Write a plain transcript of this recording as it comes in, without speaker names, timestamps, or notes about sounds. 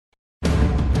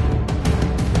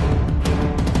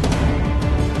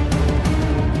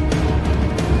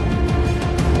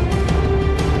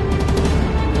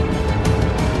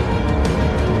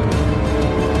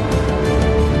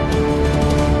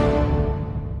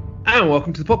Hello and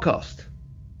welcome to the podcast.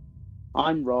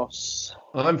 I'm Ross.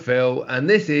 I'm Phil, and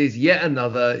this is yet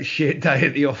another shit day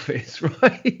at the office,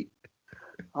 right?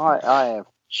 I have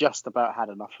just about had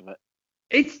enough of it.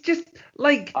 It's just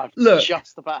like, I've look,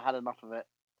 just about had enough of it.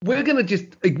 we're going to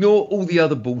just ignore all the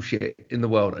other bullshit in the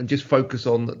world and just focus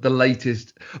on the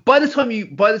latest. By the time you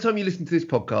listen to this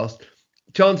podcast,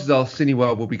 chances are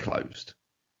Cineworld will be closed.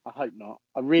 I hope not.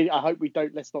 I hope we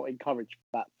don't. Let's not encourage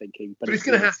that thinking. But it's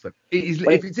going to happen. It is.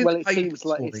 Well, If it's in the it paper seems this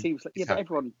like morning, it seems like it's but happening.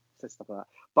 everyone says stuff like that.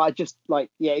 But I just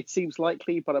it seems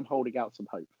likely, but I'm holding out some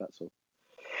hope. That's all.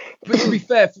 But to be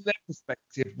fair, from their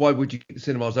perspective, why would you keep the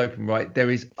cinemas open, right? There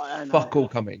is I know. fuck all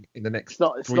coming in the next. It's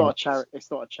not 3 months. a charity.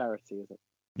 It's not a charity, is it?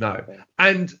 No. Okay.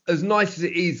 And as nice as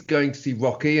it is going to see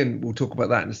Rocky, and we'll talk about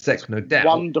that in a sec, no doubt.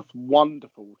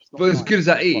 Wonderful. It's not But as nice, good as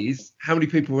that it's is, wonderful. how many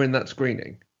people were in that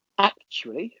screening?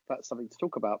 Actually, that's something to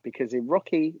talk about because in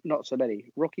Rocky, not so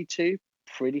many. Rocky 2,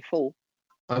 pretty full.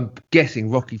 I'm guessing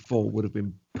Rocky 4 would have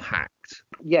been packed.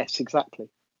 Yes, exactly.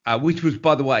 Which was,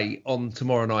 by the way, on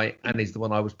tomorrow night and is the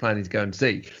one I was planning to go and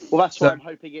see. Well, that's So- why I'm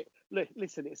hoping it. Look,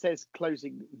 listen, it says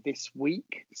closing this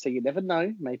week, so you never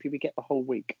know. Maybe we get the whole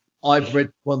week. I've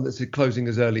read one that said closing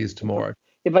as early as tomorrow.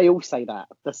 If they all say that,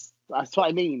 that's what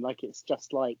I mean. Like it's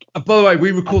just like By the way,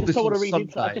 we I record just this don't on want to read Sunday.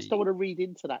 into. I just don't want to read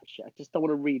into that shit. I just don't want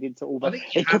to read into all I that.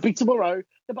 think you It could be tomorrow.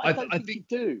 No, but I don't think you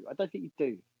do. I don't think you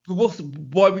do. But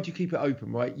why would you keep it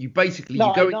open, right? You basically No,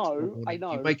 you go I into know, tomorrow morning, I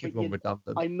know, you make but everyone you-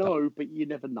 redundant. I know, but you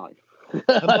never know. And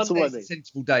That's Monday what I is a mean.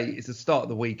 sensible day. It's the start of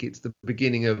the week. It's the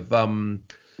beginning of all the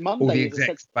Monday is a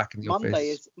execs back in the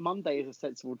office. Monday is a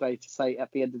sensible day to say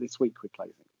at the end of this week we're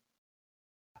closing.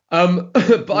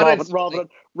 But I don't see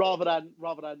rather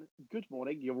than good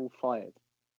morning, you're all fired.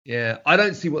 Yeah, I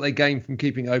don't see what they gain from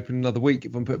keeping it open another week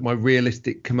if I'm putting my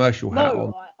realistic commercial hat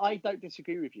on. No, I don't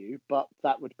disagree with you, but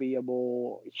that would be a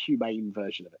more humane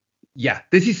version of it. Yeah,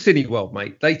 this is Cineworld,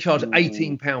 mate. They charge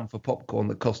 £18 for popcorn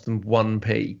that costs them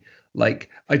 1p. Like,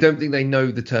 I don't think they know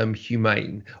the term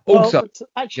humane. Also, but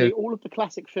actually, all of the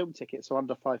classic film tickets are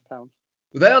under £5.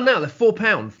 they are now, they're £4.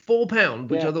 £4,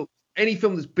 which Yeah. I thought any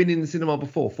film that's been in the cinema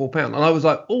before, £4. And I was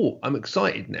like, oh, I'm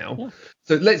excited now. Yeah.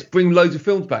 So let's bring loads of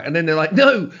films back. And then they're like,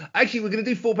 no, actually, we're going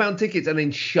to do £4 tickets and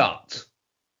then shut.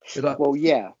 You're like, Well,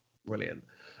 yeah. brilliant.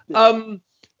 Yeah.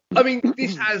 I mean,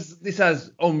 this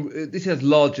has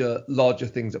larger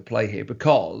things at play here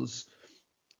because,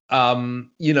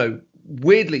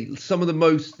 weirdly, some of the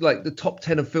most like the top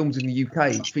 10 of films in the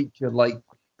UK feature like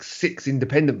 6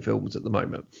 independent films at the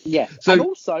moment. Yeah. So-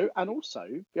 and also,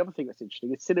 the other thing that's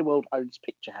interesting is Cineworld owns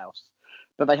Picture House,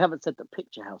 but they haven't said that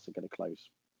Picture House are going to close.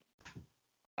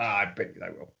 I bet they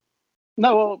will.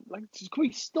 No, well, can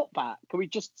we stop that? Can we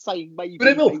just say maybe? But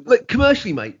they will. Like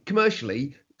commercially, mate.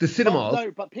 Commercially, the cinemas.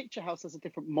 No, but Picture House has a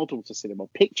different model to cinema.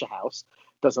 Picture House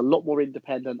does a lot more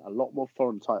independent, a lot more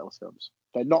foreign titles films.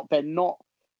 They're not.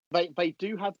 They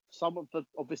do have some of the.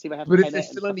 Obviously, they have. But if Tenet they're and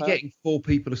still stuff only out. getting 4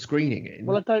 people a screening in.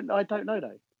 Well, I don't know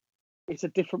though. It's a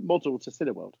different model to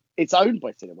Cineworld. It's owned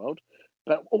by Cineworld,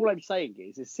 but all I'm saying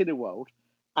is Cineworld,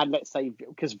 and let's say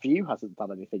because View hasn't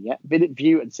done anything yet.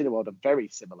 View and Cineworld are very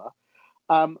similar.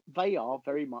 They are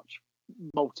very much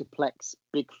multiplex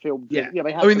big film. Yeah. You know,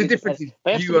 they have I mean, some the difference is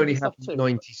they have you some only have stuff too.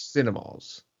 90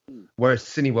 cinemas, Hmm. whereas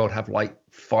Cineworld have like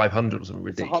 500 or something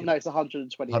It's ridiculous. it's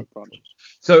 128 branches.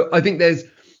 So I think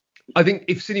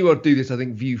if Cineworld do this, I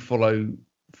think View follow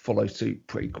suit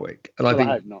pretty quick, and I Well, think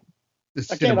I hope not. the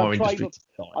Again, cinema I'm trying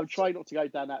industry. I'm trying not to go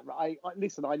down that. I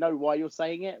listen. I know why you're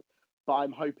saying it, but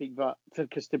I'm hoping that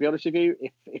because to be honest with you,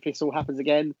 if this all happens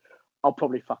again, I'll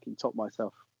probably fucking top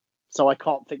myself. So I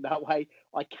can't think that way.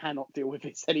 I cannot deal with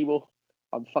this anymore.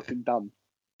 I'm fucking done.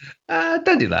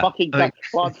 Don't do that. Fucking I done. mean-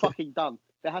 Well, I'm fucking done.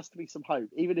 There has to be some hope,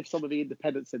 even if some of the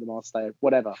independent cinemas stay.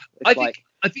 Whatever. It's I like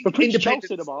think for Prince Charles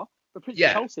independent. Cinema. For Prince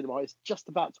Yeah. Charles Cinema is just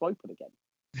about to open again.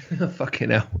 Fucking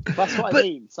hell. That's what I But-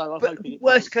 mean. So I'm But hoping. it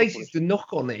worst doesn't case stop is the knock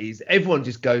on it is everyone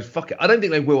just goes fuck it. I don't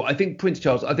think they will. I think Prince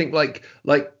Charles. I think like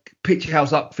Picture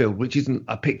House Upfield, which isn't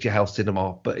a Picture House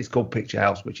cinema, but it's called Picture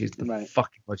House, which is the Right.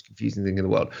 fucking most confusing thing in the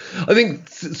world. I think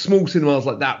small cinemas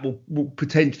like that will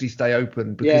potentially stay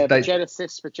open because Yeah, they.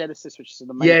 Genesis, which is an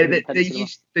Yeah, amazing they're independent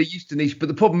cinema. used to niche, but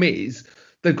the problem is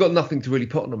they've got nothing to really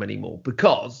put on them anymore.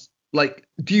 Because, like,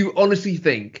 do you honestly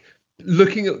think,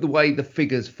 looking at the way the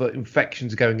figures for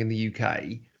infections are going in the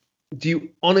UK, do you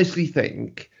honestly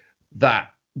think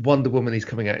that Wonder Woman is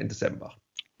coming out in December?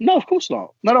 No, of course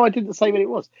not. No, I didn't say what it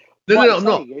was. No, What no, I'm I'm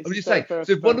not. saying is I'm just that saying. for-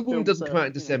 So if for Wonder Woman films doesn't that, come out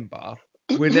in you know- December,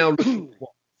 we're now looking at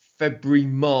what, February,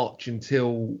 March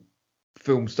until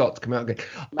films start to come out again.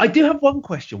 I do have one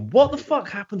question. What the fuck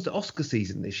happens to Oscar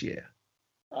season this year?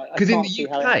 I 'Cause in can't the see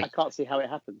UK how I can't see how it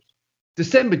happens.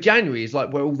 December, January is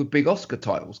like where all the big Oscar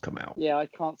titles come out. Yeah, I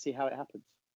can't see how it happens.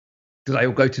 Do they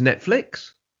all go to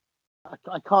Netflix?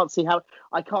 I can't see how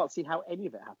any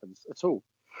of it happens at all.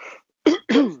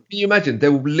 Can you imagine?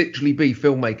 There will literally be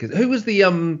filmmakers. Who was the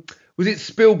Was it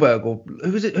Spielberg or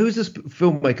who was it? Who was this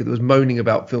filmmaker that was moaning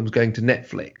about films going to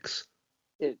Netflix?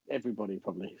 Everybody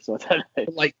probably. So I don't know.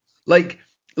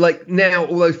 Like now,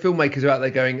 all those filmmakers are out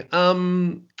there going,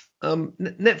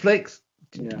 Netflix,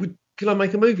 Yeah. can I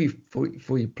make a movie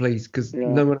for you, please? Because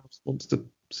no one else wants to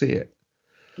see it.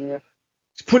 Yeah.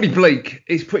 It's pretty bleak.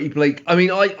 It's pretty bleak. I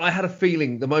mean, I had a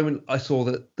feeling the moment I saw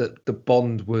that the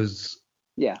Bond was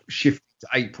shifted to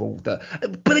April.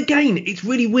 But again, it's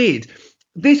really weird.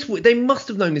 They must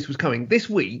have known this was coming. This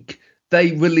week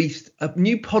they released a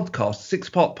new podcast,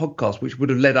 6-part podcast, which would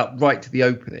have led up right to the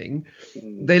opening.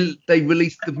 They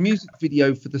released the music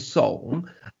video for the song,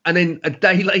 and then a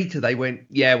day later they went,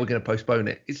 "Yeah, we're going to postpone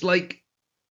it." It's like,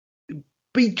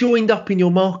 be joined up in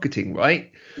your marketing,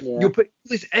 right? Yeah. You're putting all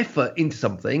this effort into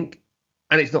something,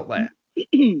 and it's not there.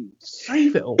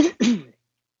 Save it all.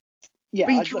 Yeah,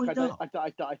 Be I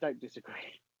don't disagree.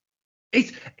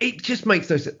 It just makes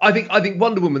no sense. I think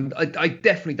Wonder Woman. I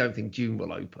definitely don't think June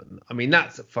will open. I mean,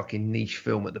 that's a fucking niche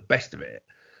film at the best of it.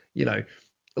 You know,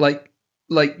 like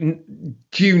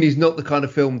June is not the kind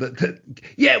of film that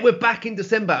yeah, we're back in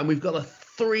December and we've got a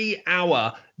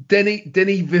 3-hour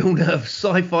Denis Villeneuve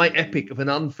sci-fi epic of an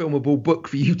unfilmable book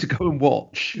for you to go and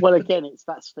watch. Well, again, it's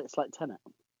like Tenet.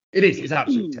 It is. It's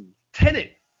absolutely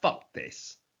Tenet. Fuck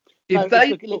this. Hang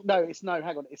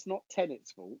on. It's not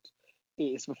Tenet's fault.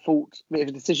 It's the fault. The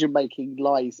decision making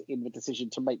lies in the decision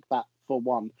to make that for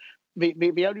one.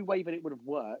 The only way that it would have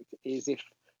worked is if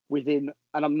within,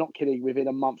 and I'm not kidding, within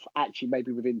a month, actually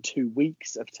maybe within 2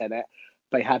 weeks of Tenet,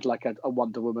 they had like a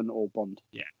Wonder Woman or Bond.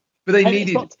 Yeah, but they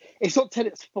needed. It's not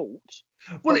Tenet's fault.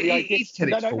 Well, it is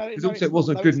Tenet's fault because also it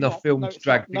wasn't a good enough film to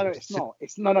drag people. No, it's not.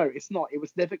 It's not.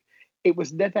 It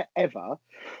was never ever.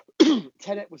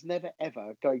 Tenet was never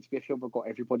ever going to be a film that got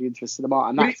everybody into a cinema,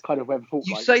 and that's kind of where the fault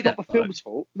lies. It's not the film's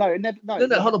fault. No, it never. No,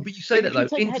 hold on. But you say that though.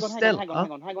 Interstellar. Hang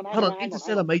on.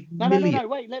 Interstellar made millions. No.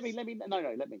 Wait. Let me.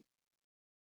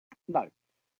 No.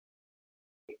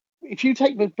 If you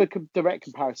take the direct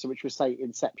comparison, which was say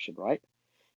Inception, right?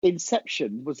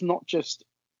 Inception was not just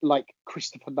like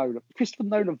Christopher Nolan. Christopher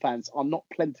Nolan fans are not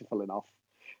plentiful enough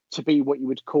to be what you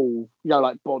would call,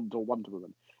 like Bond or Wonder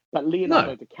Woman. But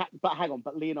Leonardo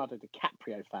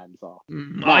DiCaprio fans are.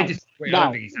 I disagree.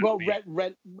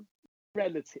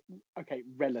 Relative. Okay,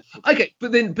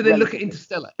 but then look at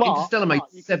Interstellar. Interstellar made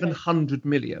 700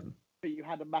 million. But you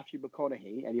had a Matthew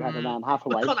McConaughey and you had an Anne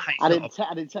Hathaway.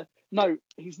 No,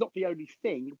 he's not the only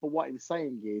thing. But what I'm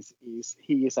saying is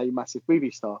he is a massive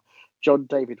movie star. John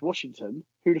David Washington.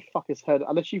 Who the fuck has heard?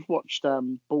 Unless you've watched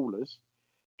Ballers.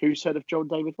 Who's heard of John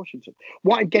David Washington?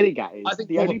 What I'm getting at is I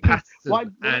think Robert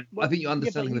Pattinson. I think you're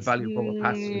underselling the value of Robert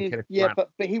Pattinson and Kenneth Branagh.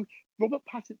 but Robert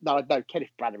Pattinson. No,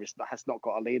 Kenneth Branagh has not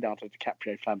got a Leonardo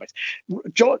DiCaprio fan base.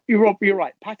 You're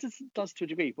right. Pattinson does to a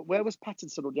degree, but where was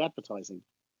Pattinson on the advertising?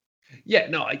 Yeah,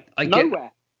 no, I get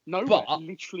nowhere, but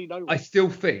literally nowhere. I still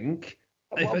think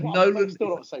if a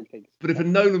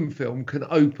Nolan film can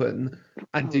open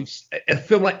and do a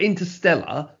film like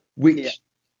Interstellar, which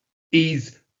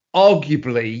is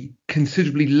arguably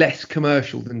considerably less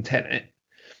commercial than Tenet.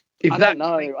 I don't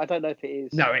know if it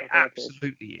is. No, it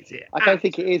absolutely is. I don't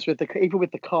think it is even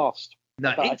with the cast.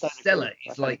 No, Interstellar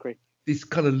is like this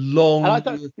kind of long. And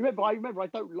I remember I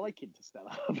don't like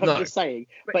Interstellar. I'm just saying.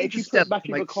 But if you put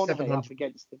Matthew McConaughey up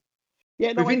against him,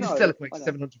 if Interstellar makes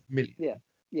 700 million,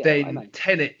 then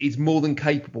Tenet is more than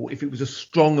capable, if it was a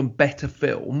strong and better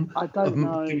film,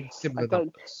 doing similar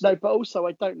numbers. No, but also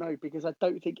I don't know, because I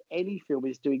don't think any film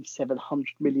is doing $700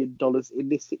 million in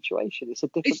this situation. It's a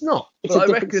different. It's not. It's a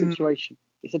different situation.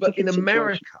 But in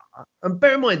America, and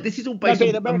bear in mind, this is all based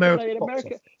on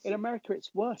America. In America,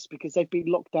 it's worse because they've been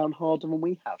locked down harder than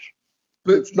we have.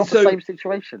 But it's not the same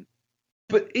situation.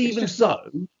 But even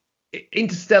so,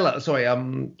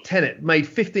 Tenet made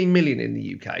 15 million in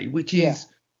the UK, which is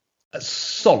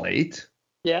solid.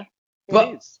 Yeah,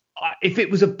 but if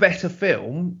it was a better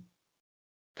film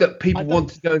that people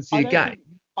wanted to go and see again.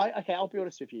 I'll be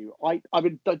honest with you. I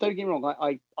mean, don't get me wrong.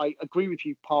 I agree with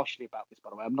you partially about this, by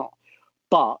the way. I'm not.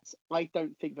 But I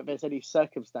don't think that there's any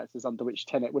circumstances under which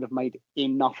Tenet would have made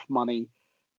enough money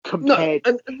compared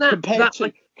to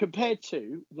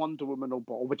Wonder Woman or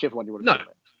whichever one you want to call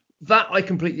it. That I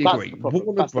completely agree.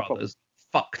 Warner Brothers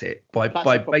fucked it by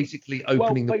basically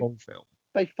opening the wrong film.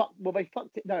 They fucked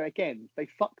it. No, again, they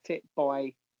fucked it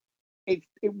by. It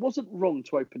wasn't wrong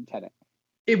to open Tenet.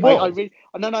 It was. No.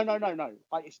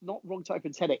 It's not wrong to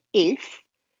open Tenet if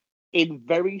in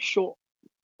very short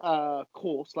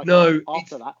course, like No,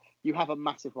 after that, you have a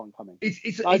massive one coming.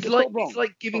 It's Like, like not wrong. it's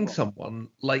like giving Not wrong. someone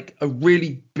like a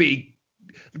really big.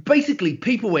 Basically,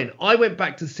 people went. I went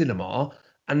back to cinema,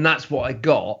 and that's what I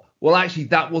got. Well, actually,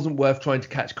 that wasn't worth trying to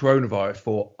catch coronavirus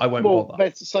for. I won't Well,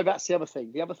 bother. so that's the other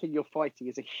thing. The other thing you're fighting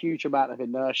is a huge amount of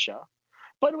inertia.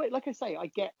 By the way, like I say, I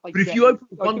get. But if you open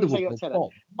I Wonder get what you're Woman, saying.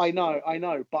 Bond, I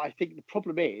know, but I think the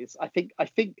problem is, I think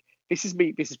this is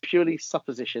me. This is purely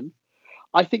supposition.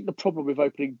 I think the problem with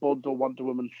opening Bond or Wonder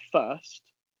Woman first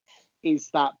is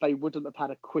that they wouldn't have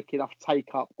had a quick enough take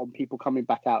up on people coming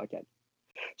back out again.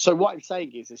 So what I'm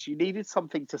saying is you needed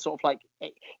something to sort of like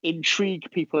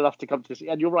intrigue people enough to come to see.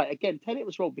 And you're right. Again, Tenet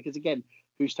was wrong because again,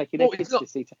 who's taking their kids to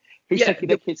see? Who's taking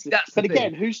their kids? That's but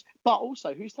again, who's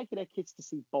taking their kids to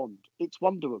see Bond? It's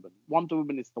Wonder Woman. Wonder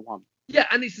Woman is the one. Yeah,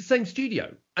 and it's the same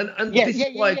studio. And this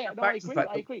is why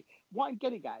I agree. What I'm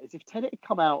getting at is if Tenet had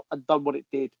come out and done what it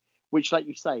did, which, like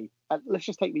you say, let's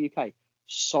just take the UK,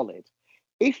 solid.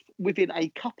 If within a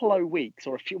couple of weeks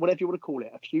or a few, whatever you want to call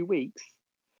it, a few weeks,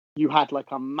 you had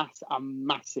like a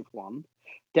massive one,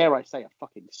 dare I say, a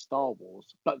fucking Star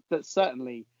Wars, but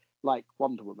certainly like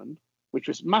Wonder Woman, which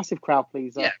was massive crowd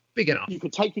pleaser. Yeah, big enough. You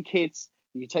could take your kids.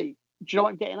 Do you know what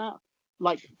I'm getting at?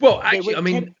 Like, well, actually, I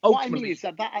mean, what I mean is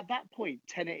that at that point,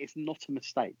 Tenet is not a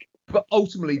mistake. But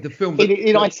ultimately, the film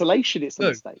in isolation, it's a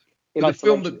mistake. The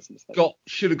film that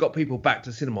should have got people back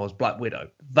to cinema was Black Widow.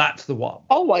 That's the one.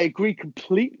 Oh, I agree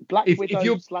completely. Black Widow /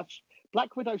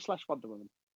 Wonder Woman.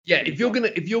 Yeah, if you're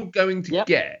going to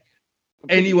get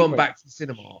anyone back to the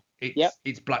cinema,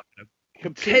 it's Black Widow.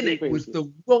 Tenet was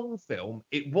the wrong film.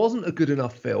 It wasn't a good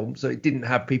enough film, so it didn't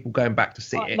have people going back to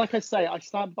see it. Like I say, I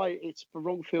stand by it's the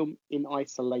wrong film in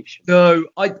isolation. No,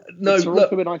 it's the wrong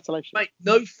film in isolation. Mate,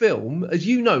 no film, as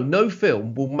you know, no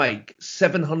film will make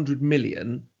 700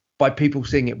 million by people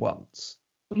seeing it once.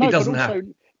 No, it doesn't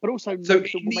happen. But also, so no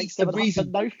film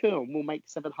will make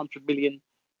 700 million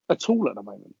at all at the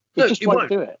moment. It just won't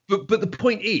do it. But the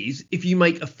point is, if you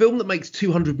make a film that makes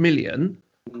 200 million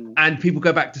and people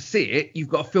go back to see it, you've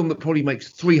got a film that probably makes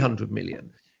 300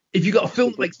 million. If you've got a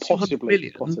film that makes 200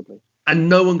 million and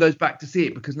no one goes back to see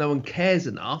it because no one cares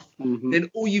enough, then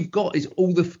all you've got is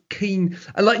all the keen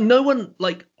and like no one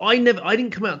like I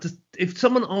didn't come out to. If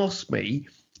someone asked me,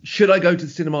 should I go to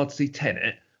the cinema to see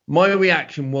Tenet? My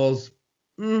reaction was,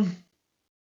 I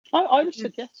just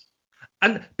said yes.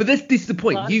 But this is the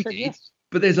point. You did, yes.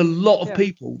 But there's a lot of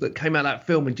people that came out of that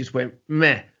film and just went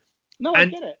meh. No, I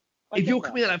get it. If you're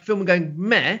coming out of that film and going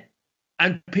meh,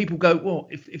 and people go, well,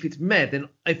 if it's meh, then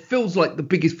it feels like the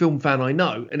biggest film fan I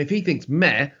know. And if he thinks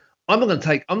meh, I'm not going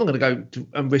to go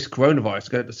and risk coronavirus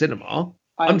to go to the cinema.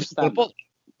 I'm just going to bother.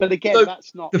 But again,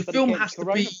 that's not the film has to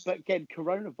be. But again,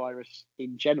 coronavirus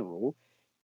in general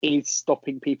is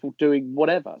stopping people doing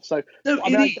whatever. So no, I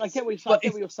get what you're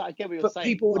saying. But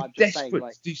people are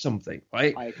desperate to do something,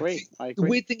 right? I agree. The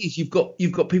weird thing is you've got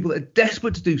people that are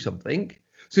desperate to do something.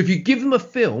 So if you give them a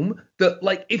film that,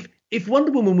 like, if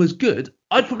Wonder Woman was good,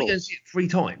 I'd probably go and see it 3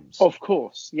 times. Of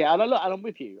course, yeah, and I'm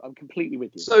with you. I'm completely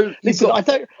with you. So listen, I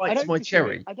don't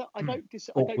disagree. I don't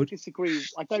disagree.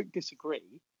 I don't disagree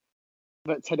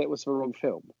that Tenet was the wrong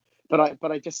film,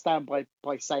 but I just stand by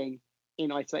saying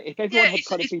in isolation. If everyone had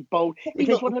kind of been bold, if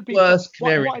everyone had been what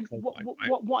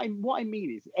I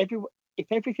mean is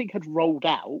if everything had rolled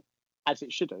out as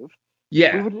it should have.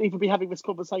 Yeah, we wouldn't even be having this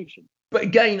conversation. But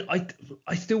again, I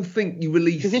still think you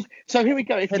release. So here we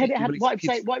go. If Tenet had, what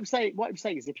I'm saying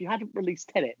is, if you hadn't released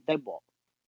Tenet, then what?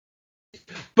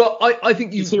 But I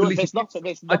think you release. There's nothing.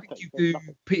 I think you do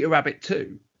Peter Rabbit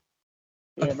 2,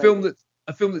 a film that's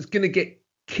going to get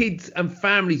kids and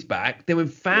families back. Then when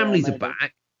families are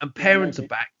back and parents are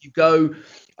back, you go,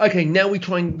 okay, now we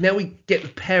get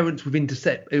the parents with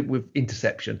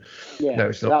interception. Yeah, no,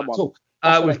 it's not at all.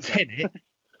 With Tenet.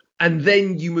 And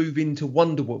then you move into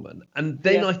Wonder Woman. And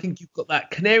then I think you've got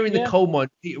that Canary in the Coal Mine,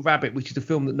 Peter Rabbit, which is a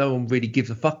film that no one really gives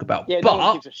a fuck about. Yeah, but, no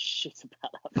one gives a shit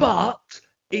about that. But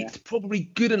it's probably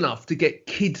good enough to get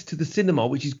kids to the cinema,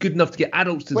 which is good enough to get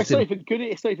adults to the cinema.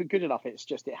 It's not even good enough. It's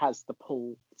just it has the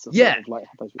pull.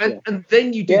 And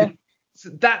then you do so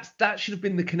that should have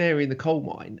been the Canary in the Coal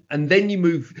Mine. And then you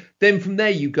move. Then from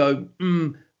there you go,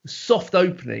 soft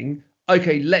opening.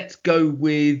 Okay, let's go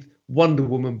with Wonder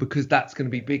Woman because that's going to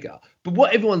be bigger. But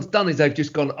what everyone's done is they've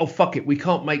just gone, oh fuck it, we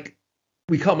can't make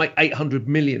 800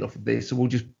 million off of this, so we'll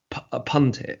just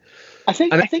punt it. I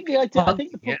think the idea.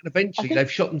 And eventually they've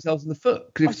shot themselves in the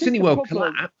foot because if Cineworld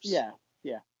collapsed,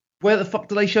 where the fuck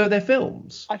do they show their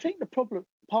films? I think part of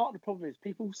the problem is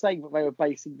people saying that they were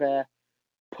basing their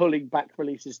pulling back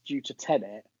releases due to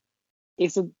Tenet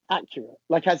isn't accurate.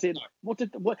 Like, as in, what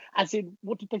did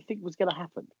they think was going to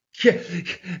happen? Yeah.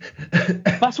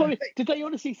 That's what I mean. Did they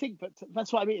honestly think? But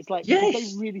that's what I mean. It's like, Yes. did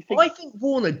they really think? I think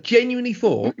Warner genuinely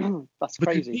thought That's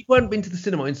because crazy. people hadn't been to the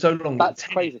cinema in so long. That's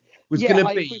crazy. Was Yeah, going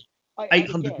I to agree. be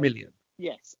 800 million.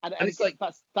 Yes, and And it's again,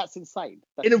 like that's insane.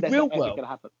 That's in a never, real ever world. going to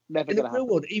happen. Never In going the to real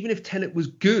happen. world, even if Tenet was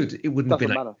good, it wouldn't have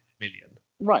Doesn't been matter. 8 million.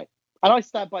 Right. And I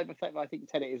stand by the fact that I think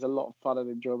Tenet is a lot of fun and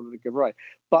enjoyable and a good ride.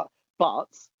 But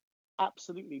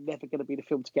absolutely never going to be the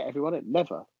film to get everyone in.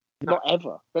 Never. No. Not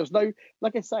ever. There's no,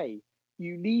 like I say,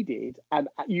 you needed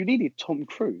Tom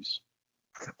Cruise.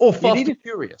 Or Fast and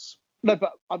Furious. No,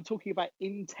 but I'm talking about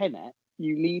in Tenet,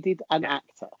 you needed an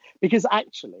actor. Because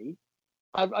actually,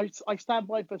 I stand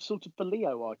by the sort of the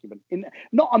Leo argument.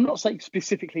 I'm not saying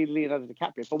specifically Leonardo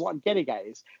DiCaprio, but what I'm getting at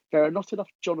is there are not enough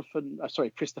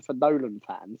Christopher Nolan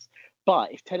fans.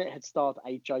 But if Tenet had starred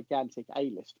a gigantic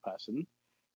A-list person,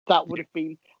 that would have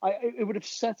been, it would have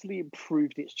certainly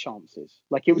improved its chances.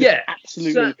 Like it would have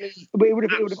absolutely,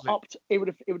 it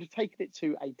would have taken it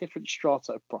to a different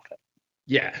strata of profit.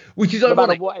 Yeah, which is no ironic.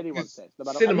 matter what anyone says.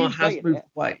 Cinema has moved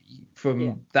away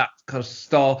from that kind of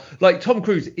star. Like Tom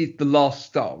Cruise is the last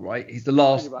star, right? He's the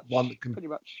last one that can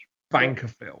bank a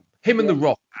film. Him and The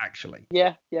Rock, actually.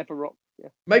 Yeah, The Rock. Yeah.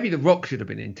 Maybe The Rock should have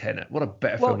been in Tenet. What a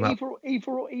better film that.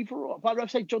 Either. But I'm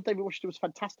saying John David Washington was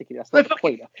fantastic in it. That's not the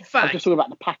point. In fact, I'm just talking about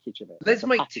the package of it. Let's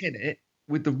make Tenet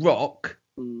with The Rock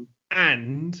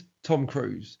and Tom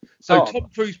Cruise. So Tom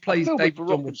Cruise plays David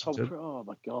John Washington. Oh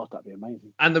my God, that'd be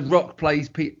amazing. And The Rock plays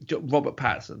Robert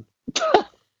Pattinson.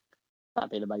 That'd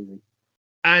be amazing.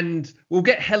 And we'll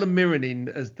get Helen Mirren in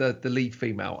as the lead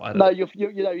female. You're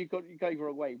going the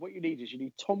wrong way. What you need is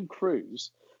Tom Cruise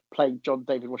playing John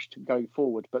David Washington going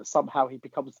forward, but somehow he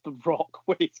becomes The Rock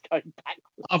when he's going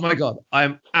backwards. Oh my God, I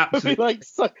am absolutely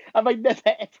and they never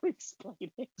ever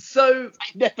explain it. So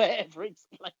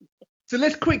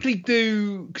let's quickly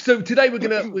do. So today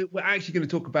we're actually gonna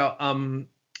talk about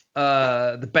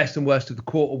the best and worst of the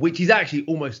quarter, which is actually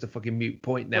almost a fucking moot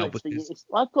point now. Because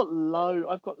I've got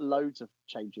loads of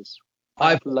changes.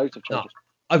 I've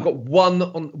got one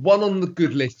on the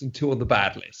good list and two on the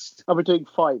bad list. We're doing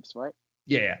fives, right?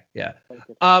 Yeah.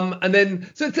 And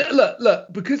then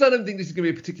look, because I don't think this is going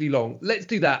to be particularly long. Let's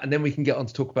do that, and then we can get on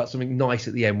to talk about something nice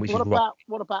at the end, which what is about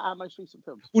our most recent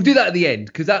films? We'll do that at the end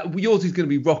because yours is going to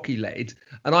be Rocky led,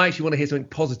 and I actually want to hear something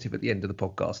positive at the end of the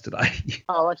podcast today.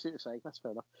 Oh, I see what you're saying. That's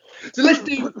fair enough. So let's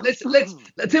tell you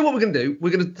what we're going to do.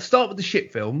 We're going to start with the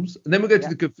shit films, and then we'll go to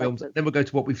the good films, and then we'll go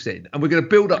to what we've seen, and we're going to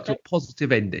build up to a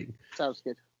positive ending. Sounds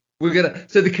good.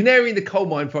 So the canary in the coal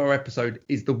mine for our episode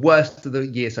is the worst of the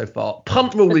year so far.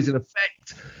 Punt rule is in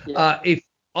effect. If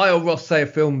I or Ross say a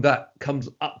film that comes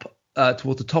up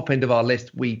towards the top end of our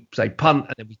list, we say punt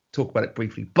and then we talk about it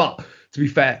briefly. But to be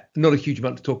fair, not a huge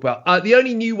amount to talk about. The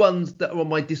only new ones that are on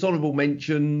my dishonorable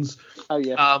mentions.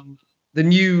 The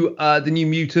new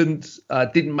Mutants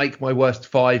didn't make my worst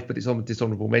five, but it's on the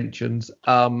dishonorable mentions.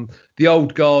 The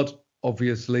Old Guard,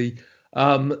 obviously.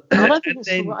 I don't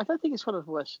think it's one of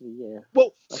the worst of the year.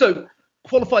 Well, so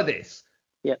qualify this.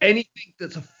 Yeah. Anything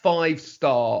that's a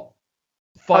 5-star.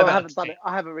 I haven't done it.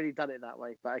 I haven't really done it that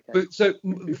way, but okay. But so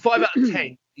 5 out of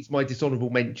 10 is my dishonorable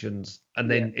mentions, and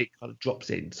then it kind of drops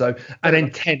in. So and then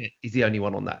Tenet is the only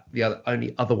one on that,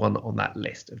 only other one on that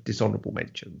list of dishonorable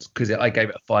mentions because I gave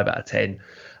it a 5 out of 10.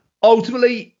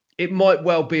 Ultimately, it might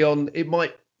well be on. It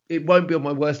won't be on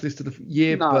my worst list of the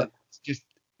year, but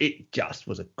it just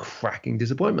was a cracking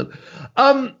disappointment.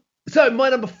 So my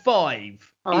number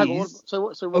 5 is.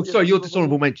 Your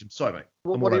dishonorable mentions. Sorry, mate.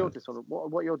 What are your dishonorable?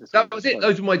 What are your dishonorable? That was it.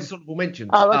 Those were my dishonorable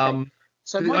mentions. Oh, okay.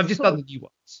 So I've just done the new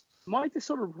ones. My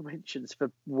dishonorable mentions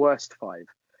for worst 5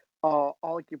 are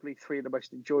arguably 3 of the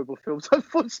most enjoyable films I've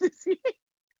watched this year.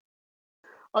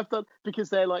 I've done because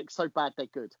they're like so bad they're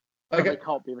good. Okay. They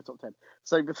can't be in the top 10.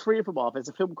 So the 3 of them are. There's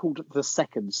a film called The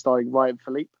Second, starring Ryan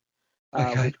Philippe.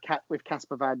 With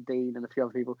Casper Van Dien and a few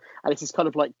other people, and it's this kind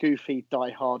of like goofy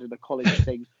Die Hard in a college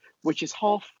thing, which is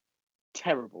half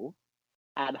terrible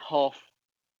and half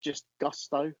just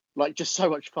gusto, like just so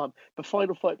much fun. The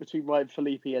final fight between Ryan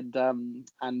Philippe and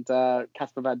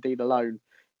Casper Van Dien alone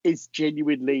is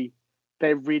genuinely,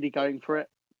 they're really going for it.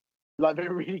 Like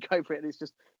they're really going for it, and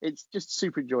it's just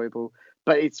super enjoyable,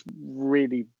 but it's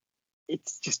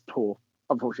just poor.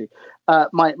 Unfortunately,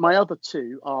 my other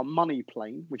 2 are Money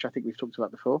Plane, which I think we've talked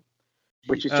about before,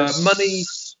 which is just Money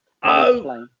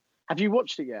Plane. Have you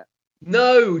watched it yet?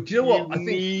 No. Do you know what? I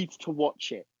need to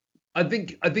watch it. I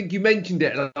think you mentioned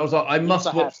it, and I was like, I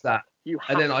must watch that.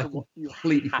 I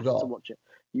completely forgot to watch it.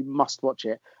 You must watch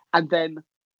it, and then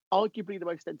arguably the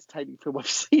most entertaining film I've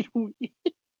seen all year.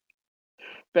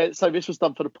 But so this was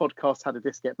done for the podcast. How did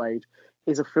this get made?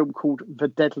 Is a film called The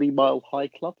Deadly Mile High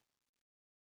Club.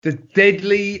 The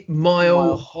Deadly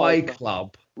Mile High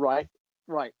Club. Right.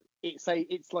 It's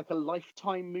like a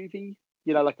Lifetime movie,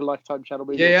 like a Lifetime channel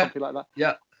movie Yeah, or something like that.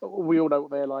 Yeah. We all know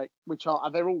what they're like,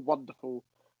 they're all wonderful.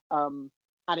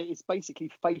 And it is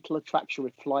basically Fatal Attraction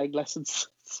with flying lessons.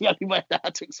 It's the only way I know how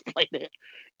to explain it.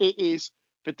 It is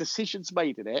the decisions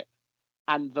made in it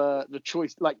and the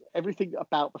choice, like everything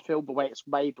about the film, the way it's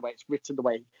made, the way it's written, the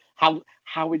way how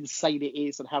insane it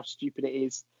is and how stupid it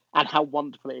is and how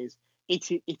wonderful it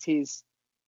is.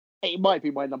 It might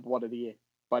be my number one of the year,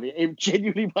 but it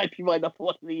genuinely might be my number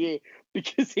one of the year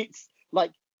because it's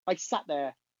like I sat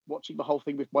there watching the whole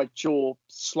thing with my jaw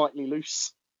slightly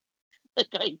loose.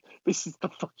 Okay, this is the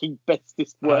fucking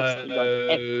bestest, worst thing I've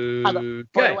ever.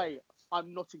 And, by the way,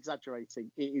 I'm not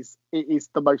exaggerating. It is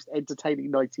the most entertaining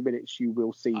 90 minutes you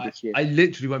will see this year. I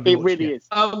literally won't be watching it. It really is.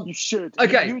 You should.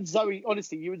 Okay. You and Zoe,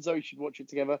 honestly, should watch it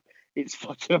together. It's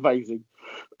fucking amazing.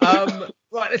 Right,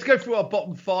 let's go through our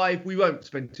bottom 5. We won't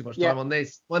spend too much time on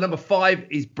this. My number 5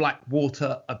 is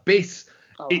Blackwater Abyss.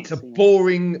 It's a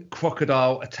boring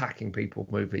crocodile attacking people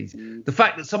movies. The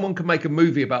fact that someone can make a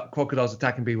movie about crocodiles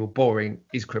attacking people boring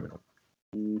is criminal.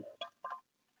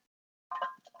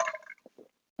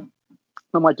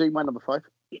 Am I doing my number 5?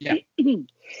 Yeah.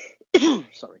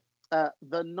 Sorry.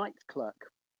 The Night Clerk,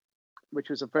 which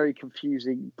was a very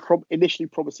confusing, initially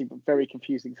promising but very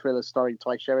confusing thriller starring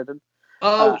Ty Sheridan.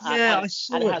 I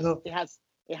saw it.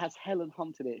 It has Helen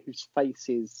Hunt in it, whose face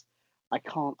is I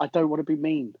don't want to be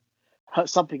mean.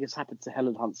 Something has happened to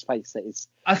Helen Hunt's face that is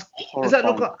horrifying. Has that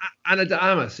not got Anna de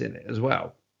Armas in it as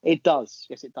well? It does.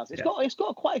 Yes, it does. It's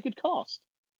got quite a good cast.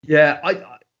 Yeah,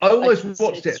 I almost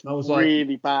watched it and I was like,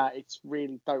 really bad. It's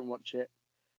really, don't watch it.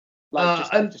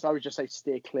 I would just say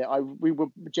steer clear.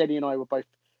 Jenny and I were both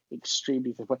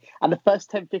extremely disappointed. And the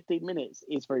first 10-15 minutes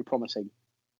is very promising.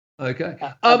 Okay.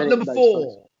 Number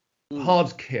 4.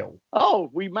 Hard Kill. Oh,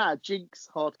 we mad. Jinx,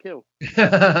 Hard Kill.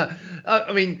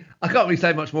 I mean, I can't really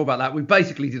say much more about that. We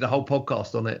basically did a whole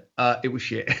podcast on it. It was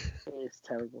shit. It's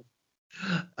terrible.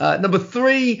 Number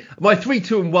 3, my 3,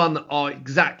 2, and 1 are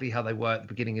exactly how they were at the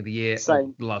beginning of the year.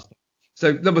 Same.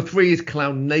 So number 3 is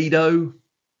Clownado.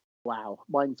 Wow,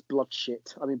 mine's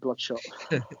Bloodshot.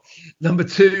 Number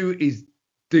 2 is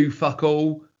Do Fuck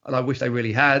All, and I wish they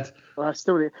really had. I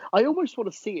almost want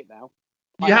to see it now.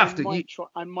 You have to.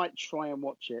 I might try and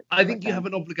watch it. I think you have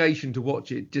an obligation to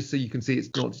watch it just so you can see it's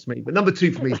not just me. But number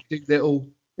 2 for me is Do Little.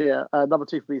 Yeah, number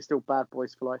 2 for me is still Bad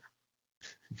Boys for Life.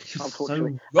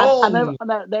 Unfortunately, so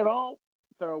and there are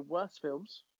worse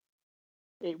films.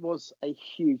 It was a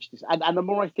huge, and the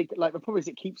more I think, like the problem is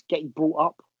it keeps getting brought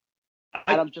up,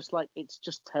 and I'm just like, it's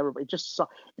just terrible. It just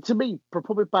sucks. To me,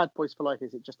 probably Bad Boys for Life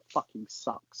is it just fucking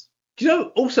sucks. Do you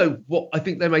know also what I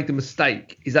think they made the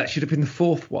mistake is that should have been the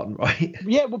 4th one, right?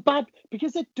 Yeah, well,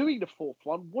 because they're doing the 4th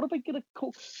one. What are they going to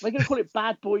call? Are they going to call it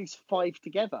Bad Boys 5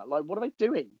 Together? Like, what are they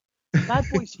doing? Bad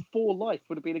Boys for Life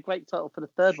would have been a great title for the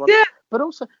 3rd one. Yeah. But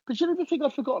you know the thing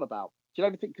I've forgotten about? Do you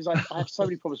know the thing? Because I have so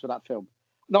many problems with that film.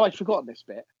 No, I'd forgotten this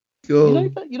bit. You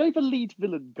know the lead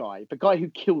villain guy, the guy who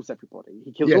kills everybody.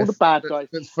 He kills all the bad guys.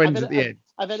 That's friends at the end.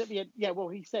 And then at the end,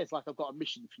 he says like, "I've got a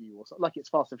mission for you," or something, like it's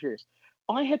Fast and Furious.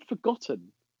 I had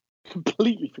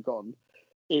completely forgotten,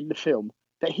 in the film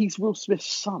that he's Will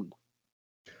Smith's son.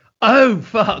 Oh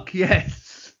fuck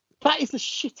yes! That is the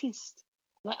shittest.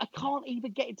 Like I can't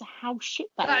even get into how shit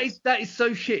that is. That is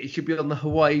so shit. It should be on the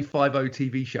Hawaii 5-0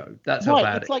 TV show. That's how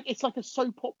bad it's like a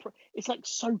soap opera. It's like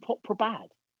soap opera bad.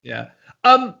 Yeah.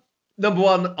 Number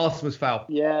 1, Artemis Fowl.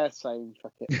 Yeah, same.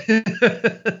 Fuck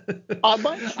it. I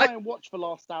might try and watch The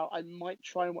Last Hour. And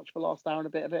a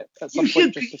bit of it. You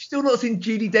should. You've still not seen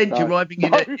Judi Dench arriving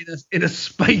in a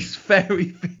space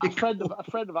ferry. A friend of I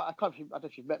don't know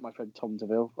if you've met my friend Tom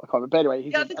DeVille. I can't remember. But anyway,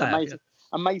 he's an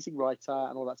amazing writer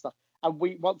and all that stuff. And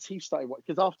once he started watching,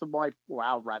 because after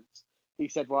our rant, he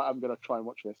said, "Right, I'm going to try and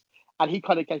watch this." And he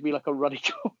kind of gave me like a running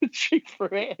commentary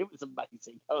through it. It was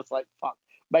amazing. I was like, "Fuck,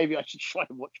 maybe I should try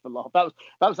and watch for laugh." That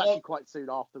was actually quite soon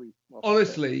after we.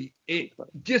 Honestly,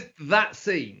 just that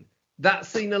scene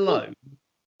alone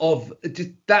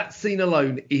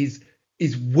is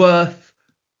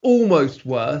almost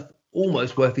worth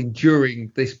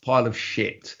enduring this pile of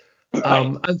shit.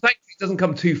 And thankfully, it doesn't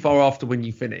come too far after when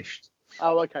you finished.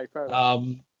 Oh, okay, fair enough.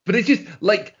 But it's just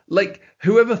like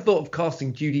whoever thought of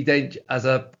casting Judi Dench as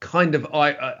a kind of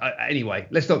anyway,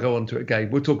 let's not go on to it again.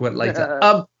 We'll talk about it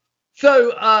later.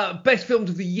 So best films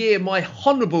of the year, my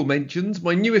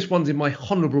newest ones in my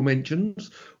honourable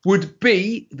mentions would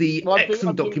be the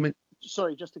excellent document.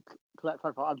 Sorry, just to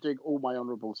clarify, I'm doing all my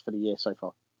honourables for the year so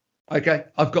far. Okay,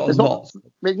 I've got a There's lot.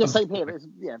 Yeah, same here.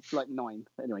 It's, like 9.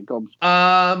 Anyway, go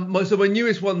on. So my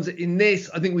newest ones in this,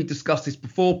 I think we discussed this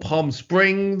before. Palm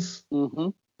Springs, Mm-hmm.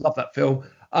 love that film.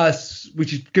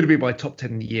 Which is going to be my top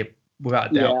 10 in the year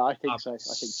without a doubt. Yeah, I think so.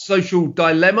 Social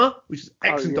Dilemma, which is an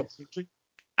excellent yes. documentary.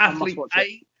 I must Athlete watch A,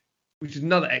 it. which is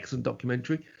another excellent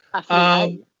documentary.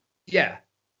 Athlete A? Yeah,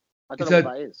 I don't know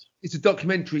what that is. it's a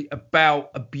documentary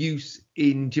about abuse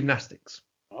in gymnastics.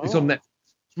 It's on Oh. Netflix.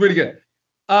 It's really good.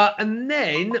 And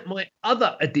then my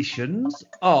other additions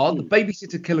are The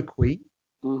Babysitter Killer Queen,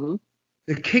 Mm-hmm.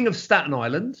 The King of Staten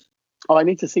Island. Oh, I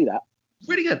need to see that.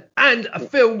 Really good. And a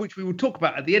film which we will talk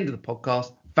about at the end of the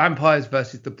podcast, Vampires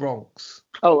versus the Bronx.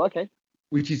 Oh, okay.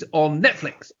 Which is on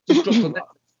Netflix. Just dropped on Netflix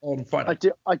on Friday.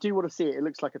 I do want to see it. It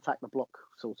looks like Attack the Block,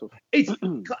 sort of. It's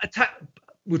Attack.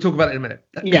 We'll talk about it in a minute.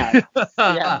 Yeah. But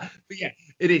yeah,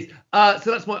 it is.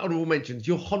 So that's my honourable mentions.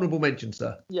 Your honourable mention,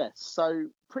 sir. Yes. So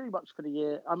pretty much for the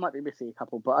year, I might be missing a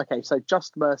couple, but okay. So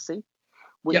Just Mercy,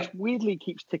 which weirdly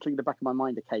keeps tickling the back of my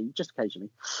mind just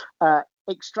occasionally.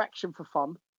 Extraction for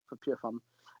pure fun.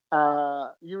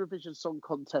 Eurovision Song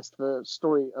Contest for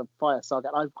Story of Fire Saga.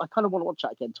 And I kind of want to watch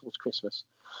that again towards Christmas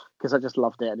because I just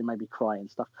loved it and it made me cry and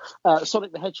stuff.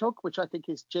 Sonic the Hedgehog, which I think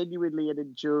is genuinely an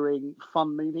enduring,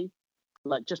 fun movie.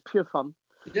 Like just pure fun.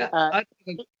 Yeah, I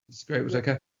think it's great. It was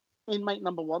okay. Inmate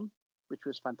Number 1, which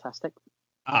was fantastic.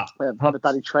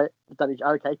 The Danny.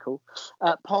 Okay, cool.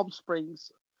 Palm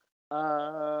Springs.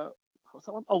 What's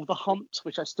that one? Oh, The Hunt,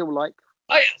 which I still like.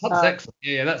 Oh, yeah, Hunt's excellent.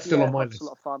 Yeah, that's still on my list. It's a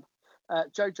lot of fun.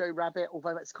 Jojo Rabbit,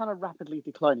 although it's kind of rapidly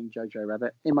declining. Jojo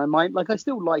Rabbit in my mind. Like I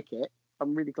still like it.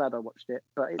 I'm really glad I watched it,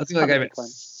 but it's I think I gave it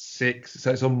 6,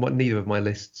 so it's on neither of my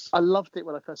lists. I loved it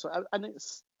when I first saw it, and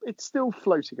it's still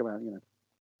floating around, you know.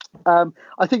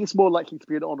 I think it's more likely to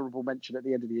be an honourable mention at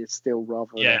the end of the year still, rather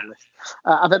than on the list.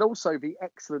 And then also the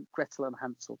excellent Gretel and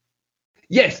Hansel.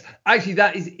 Yes, actually,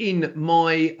 that is in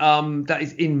my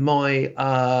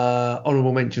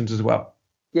honourable mentions as well.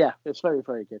 Yeah, it's very,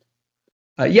 very good.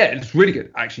 Yeah, it's really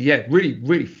good, actually. Yeah, really,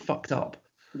 really fucked up.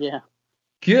 Yeah.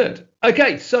 Good.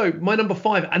 Okay, so my number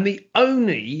 5 and the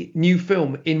only new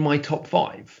film in my top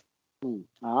 5.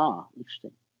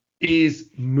 Interesting. Is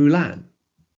Mulan.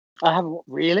 I haven't.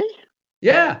 Really?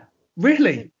 Yeah,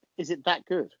 really. Is it that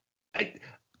good?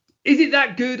 Is it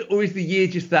that good, or is the year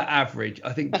just that average?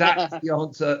 I think that is the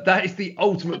answer. That is the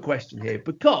ultimate question here,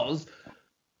 because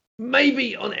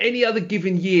maybe on any other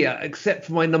given year, except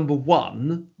for my number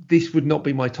 1, this would not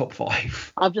be my top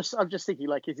 5. I'm just thinking,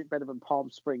 like, is it better than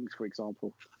Palm Springs, for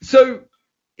example? So,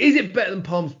 is it better than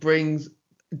Palm Springs?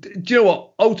 Do you know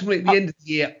what? Ultimately, at the end of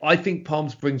the year, I think Palm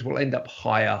Springs will end up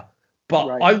higher. But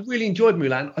I really enjoyed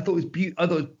Mulan. I thought it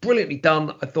was brilliantly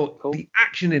done. I thought the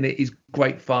action in it is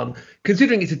great fun.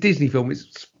 Considering it's a Disney film,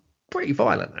 it's pretty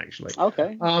violent, actually.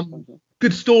 Okay.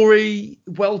 Good story,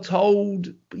 well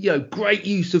told. Great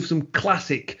use of some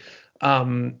classic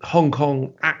Hong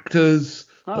Kong actors,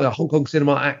 Hong Kong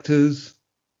cinema actors.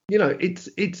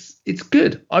 It's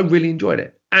good. I really enjoyed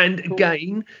it. And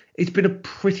again, it's been a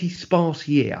pretty sparse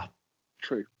year.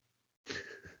 True.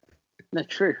 No,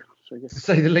 true. To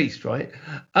say the least, right?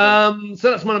 So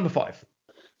that's my number 5.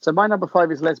 So my number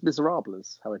 5 is Les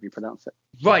Miserables, however you pronounce it.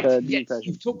 Right. Yes,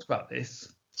 you've talked about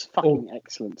this. It's fucking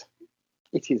excellent.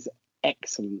 It is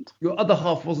excellent. Your other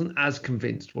half wasn't as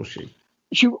convinced, was she?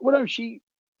 She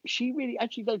really,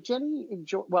 actually, though, Jenny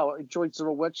enjoyed the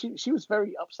wrong word. She was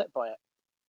very upset by it.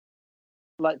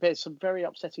 Like, there's some very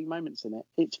upsetting moments in it.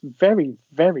 It's very,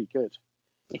 very good.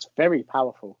 It's very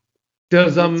powerful.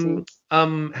 Does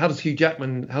how's he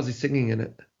singing in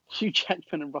it? Hugh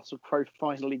Jackman and Russell Crowe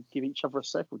finally give each other a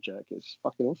circle jerk. It's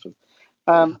fucking awesome.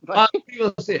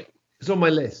 It's on my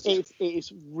list. It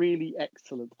is really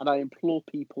excellent, and I implore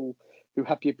people who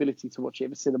have the ability to watch it in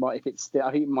the cinema, if it's still,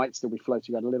 I think it might still be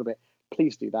floating around a little bit.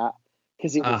 Please do that,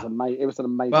 because it was amazing. It was an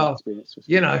amazing experience.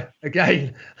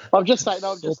 Again, I'm just saying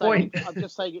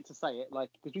it to say it, like,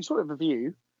 because we saw it in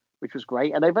review, which was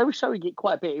great, and they were showing it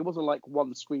quite a bit. It wasn't like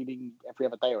one screening every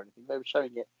other day or anything. They were showing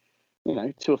it,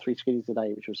 2 or 3 screenings a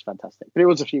day, which was fantastic. But it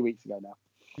was a few weeks ago now.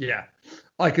 Yeah,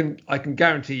 I can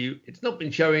guarantee you it's not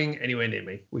been showing anywhere near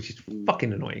me, which is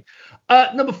fucking annoying.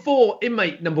 Number 4,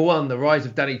 Inmate Number 1, The Rise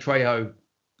of Danny Trejo.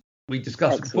 We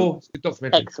discussed it before. It's a good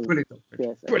documentary. Excellent. Brilliant documentary.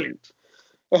 Yes, brilliant.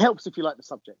 It helps if you like the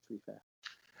subject, to be fair.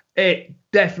 It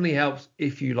definitely helps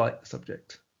if you like the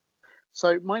subject.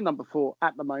 So my number 4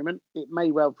 at the moment, it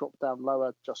may well drop down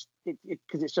lower, just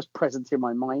because it's just present in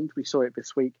my mind. We saw it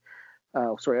this week.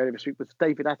 Earlier this week, was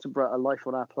David Attenborough, A Life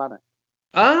on Our Planet.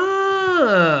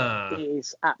 It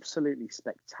is absolutely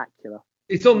spectacular.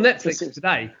 It's on Netflix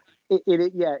today.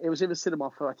 It was in the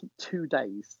cinema for I think 2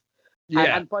 days.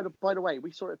 Yeah. And by the way,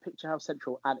 we saw it at Picture House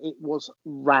Central, and it was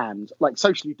rammed, like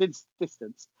socially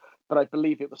distanced, but I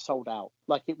believe it was sold out.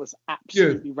 Like it was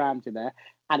absolutely rammed in there,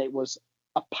 and it was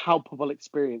a palpable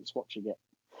experience watching it.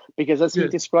 Because as he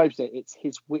describes it, it's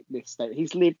his witness that he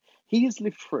has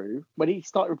lived through, when he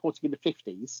started reporting in the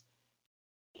 50s,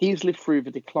 he's lived through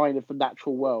the decline of the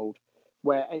natural world,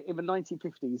 where in the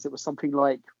 1950s it was something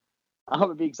like, I can't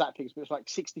remember the exact figures, but it was like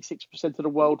 66% of the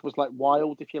world was like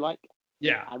wild, if you like.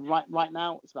 Yeah. And right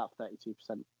now it's about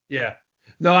 32%. Yeah.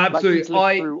 No, absolutely. He's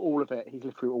lived through all of it. He's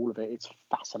lived through all of it. It's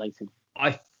fascinating.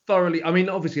 I mean,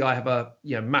 obviously I have a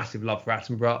massive love for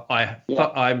Attenborough.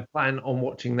 I'm planning on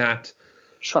watching that.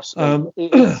 Trust me.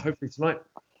 Hopefully tonight.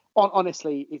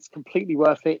 Honestly, it's completely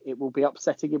worth it. It will be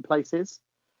upsetting in places.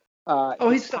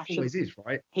 His stuff always is,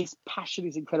 right? His passion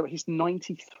is incredible. He's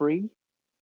 93,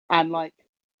 and like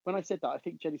when I said that, I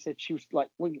think Jenny said she was like,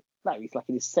 "Well, no, he's like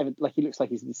in his like he looks like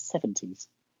he's in his 70s."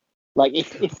 Like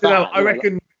if that,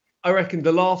 I reckon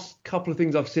the last couple of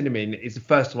things I've seen him in is the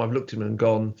first time I've looked at him and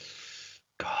gone,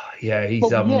 God, yeah, he's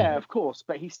yeah, of course,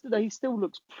 but he still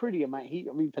looks pretty amazing.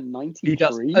 I mean, for 93, he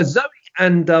does. Zoe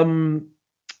and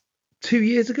 2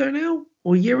 years ago now,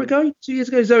 or a year ago, 2 years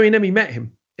ago, Zoe and Emmy met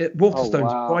him at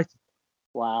Waterstones in Brighton.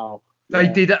 Wow. They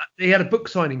did. They had a book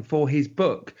signing for his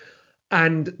book,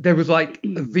 and there was like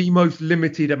the most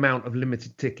limited amount of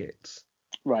limited tickets.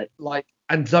 Right. Like,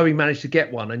 and Zoe managed to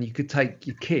get one, and you could take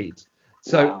your kid.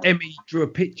 So Emmy drew a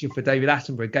picture for David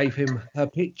Attenborough, gave him her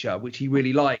picture, which he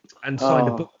really liked, and signed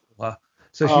a book for her.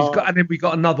 So she's got, and then we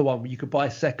got another one where you could buy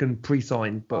a second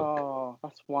pre-signed book. Oh,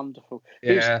 that's wonderful.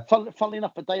 Yeah. Funnily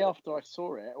enough, the day after I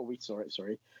saw it, or we saw it,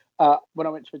 sorry, when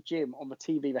I went to a gym on the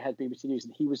TV, they had BBC News,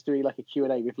 and he was doing like a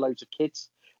Q&A with loads of kids.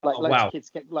 Like loads of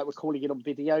kids were calling in on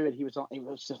video, and he was like, I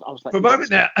was like, for a moment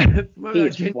there, Jim,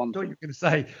 what you were wonderful. going to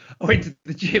say? I went to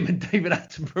the gym and David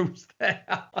Attenborough was there.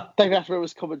 David Attenborough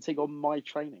was commenting on my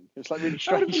training. It was like really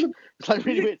strange. It's like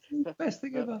really weird. Best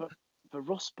thing ever. The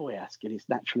Ross Boyask in his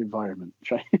natural environment.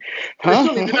 Surely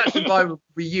the natural environment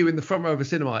would be you in the front row of a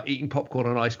cinema eating popcorn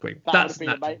and ice cream. That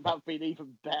would have been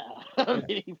even better.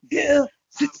 Here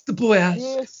sits the Boyask.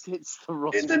 Here sits the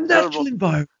Ross in the natural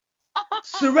environment,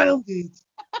 surrounded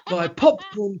by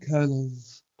popcorn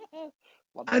kernels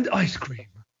and ice cream.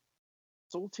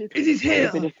 Salted. It is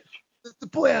here that the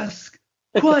Boyask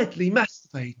quietly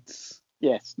masturbates.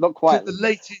 Yes, not quite. The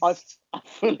latest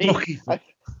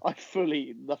I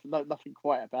fully nothing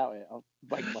quite about it. I'll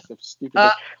make myself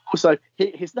stupid. Also,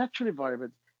 his natural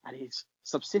environment, and he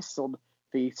subsists on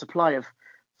the supply of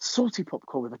salty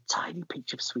popcorn with a tiny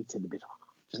pinch of sweet in the middle.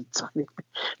 Just tiny,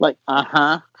 like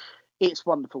it's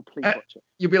wonderful. Please watch it.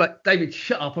 You'll be like, David,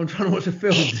 shut up! I'm trying to watch a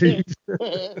film,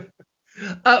 dude.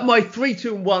 My 3,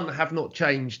 2, and 1 have not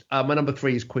changed. My number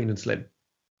 3 is Queen and Slim.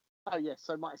 Oh yes,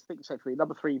 so I think so.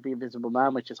 Number 3, The Invisible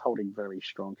Man, which is holding very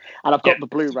strong, and I've got the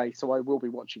Blu-ray, so I will be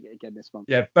watching it again this month.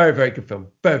 Yeah, very, very good film.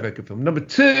 Very, very good film. Number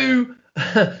 2,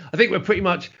 I think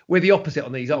we're the opposite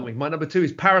on these, aren't we? My number 2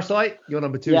 is Parasite. Your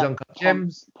number 2 is Uncut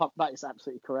Gems. That is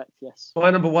absolutely correct. Yes. My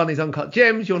number 1 is Uncut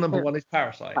Gems. Your number 1 is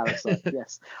Parasite. Parasite.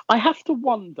 Yes. I have to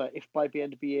wonder if by the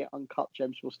end of the year, Uncut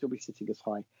Gems will still be sitting as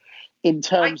high, in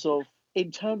terms of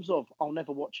I'll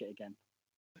never watch it again.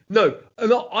 No,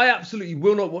 I absolutely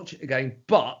will not watch it again,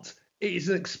 but it is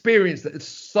an experience that is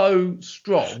so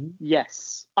strong.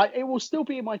 Yes. It will still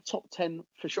be in my top 10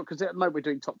 for sure, because at the moment we're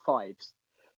doing top 5s.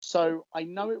 So I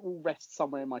know it will rest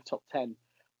somewhere in my top 10.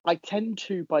 I tend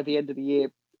to, by the end of the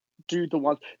year, do the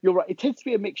ones... You're right, it tends to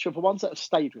be a mixture of the ones that have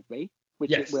stayed with me,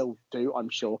 which it will do, I'm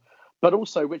sure, but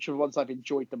also which are the ones I've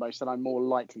enjoyed the most and I'm more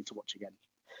likely to watch again.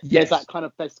 Yes. There's kind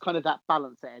of that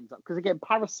balance that ends up. Because again,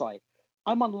 Parasite,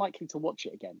 I'm unlikely to watch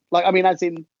it again. Like, I mean, as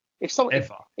in, if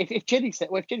Jenny says,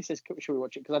 should we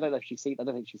watch it? Because I don't know if she's seen it. I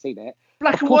don't think she's seen it.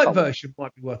 Black and white version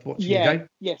might be worth watching again.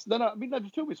 Yes. No. I mean, the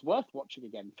film is worth watching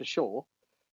again for sure.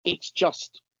 It's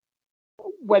just,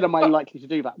 when am I likely to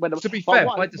do that? To be fair,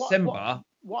 by December.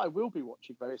 What I will be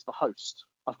watching though is The Host.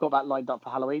 I've got that lined up for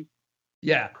Halloween.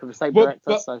 Yeah. From the same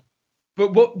director.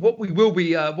 But what we will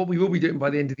be doing by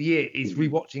the end of the year is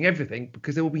rewatching everything,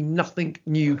 because there will be nothing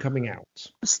new coming out.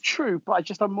 It's true, but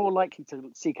I'm more likely to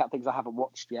seek out things I haven't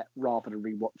watched yet rather than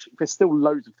rewatch. There's still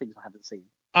loads of things I haven't seen.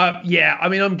 Yeah, I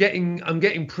mean, I'm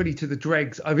getting pretty to the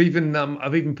dregs. I've even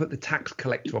put The Tax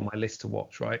Collector on my list to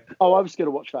watch. Right. Oh, I was going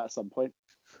to watch that at some point.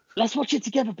 Let's watch it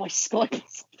together by Skype.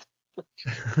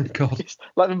 God, it's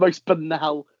like the most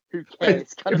banal. Who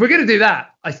cares? If we're going to do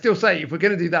that, I still say if we're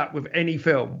going to do that with any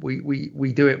film,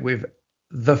 we do it with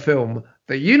the film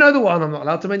that the one. I'm not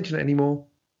allowed to mention it anymore.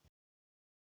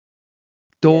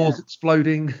 doors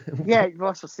exploding. Yeah,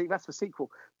 that's the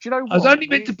sequel. Do you know what? I was only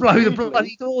meant to blow the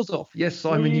bloody doors off. Yes,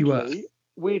 Simon, you were.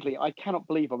 Weirdly, I cannot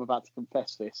believe I'm about to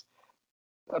confess this.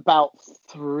 About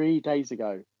 3 days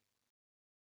ago,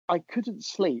 I couldn't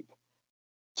sleep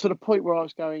to the point where I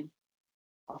was going,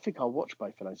 I think I'll watch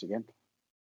both of those again.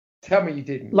 Tell me you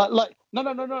didn't. Like,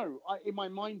 no. In my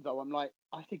mind, though, I'm like,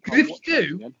 I think I'll watch if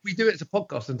you do, we do it as a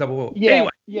podcast and double up. Yeah,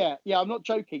 anyway. yeah. I'm not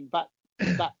joking, but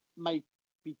that may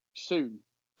be soon.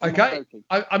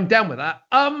 I'm down with that.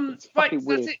 Right,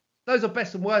 that's it. Those are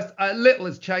best and worst. Little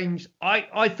has changed.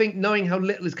 I think knowing how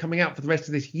little is coming out for the rest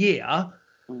of this year,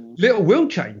 little will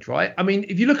change, right? I mean,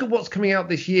 if you look at what's coming out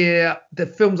this year, the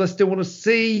films I still want to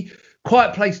see,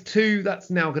 Quiet Place 2, that's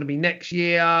now going to be next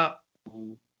year.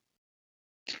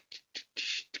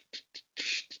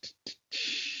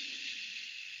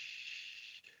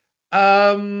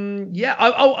 Trial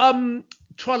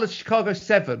of Chicago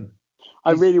 7.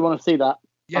 I really want to see that.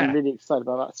 Yeah. I'm really excited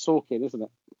about that. Sorkin, isn't it?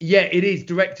 Yeah, it is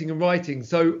directing and writing.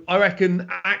 So I reckon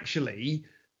actually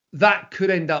that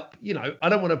could end up, I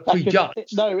don't want to prejudge.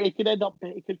 It could end up.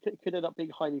 It could end up being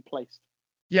highly placed.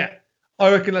 Yeah,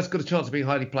 I reckon that's got a chance of being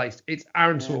highly placed. It's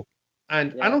Aaron Sorkin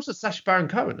and also Sacha Baron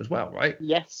Cohen as well, right?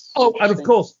 Yes. Oh, and of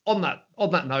course, on that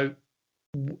note,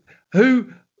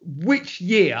 which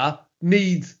year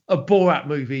needs a Borat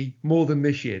movie more than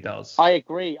this year does? I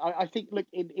agree. I think, look,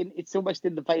 it's almost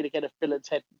in the vein again of Bill and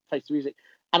Ted Face the Music.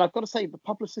 And I've got to say, the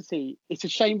publicity, it's a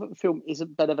shame that the film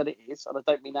isn't better than it is. And I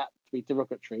don't mean that to be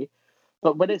derogatory.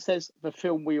 But when it says the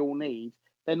film we all need,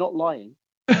 they're not lying.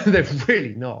 They're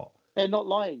really not. They're not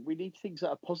lying. We need things that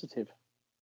are positive.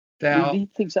 We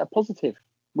need things that are positive.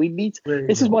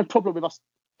 This is my problem with us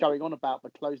going on about the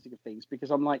closing of things,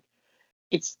 because I'm like,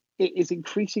 it is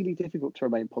increasingly difficult to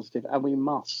remain positive, and we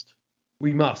must.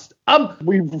 We must.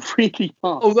 We really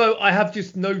must. Although I have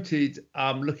just noted,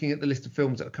 looking at the list of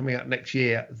films that are coming out next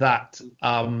year, that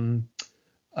The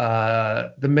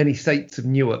Many Saints of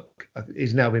Newark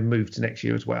is now been moved to next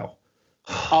year as well.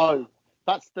 Oh,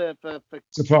 that's the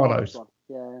Sopranos one.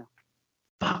 Yeah.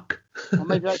 Fuck. Well,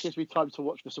 maybe that gives me time to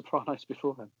watch The Sopranos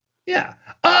beforehand. Yeah.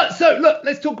 So look,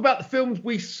 let's talk about the films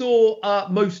we saw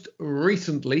most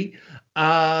recently.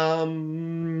 So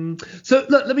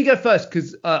look, let me go first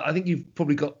because I think you've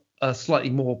probably got a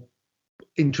slightly more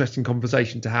interesting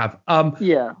conversation to have.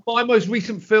 Yeah. My most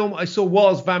recent film I saw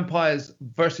was Vampires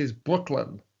versus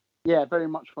Brooklyn. Yeah, very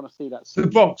much want to see that. The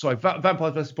Bronx, sorry,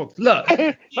 Vampires versus Brooklyn. Look,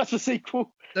 that's a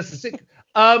sequel. That's a sequel.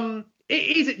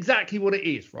 It is exactly what it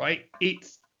is, right?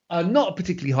 It's not a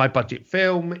particularly high budget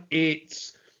film.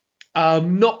 It's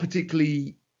not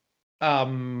particularly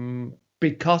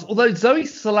big cast. Although Zoe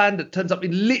Saldana turns up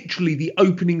in literally the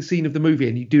opening scene of the movie,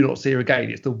 and you do not see her again.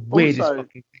 It's the weirdest fucking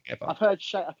thing ever. I've heard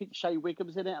I think Shea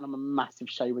Wigham's in it, and I'm a massive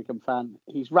Shea Wigham fan.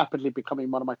 He's rapidly becoming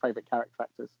one of my favourite character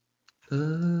actors.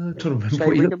 I'm trying to remember. Shea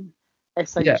Wigham,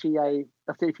 SHEA.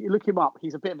 If you look him up,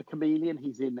 he's a bit of a chameleon.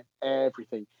 He's in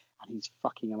everything, and he's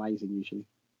fucking amazing usually.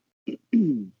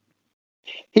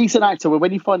 He's an actor where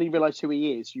when you finally realise who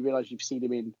he is, you realise you've seen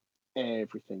him in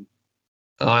everything.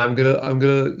 I'm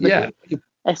gonna yeah.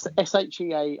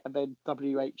 SHEA and then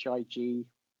WHIG.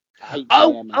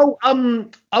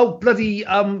 Bloody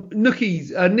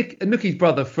Nookie's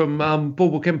brother from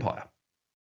Boardwalk Empire.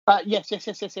 Yes. Yes.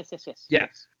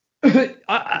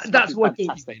 That's what I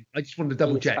just wanted to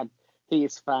double check. He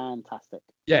is fantastic.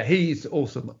 Yeah, he's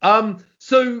awesome.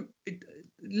 So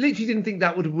literally didn't think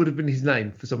that would have been his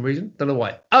name for some reason. Don't know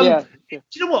why. Do you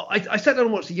know what? I sat down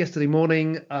and watched it yesterday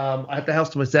morning. I had the house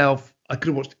to myself. I could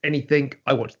have watched anything.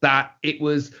 I watched that. It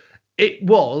was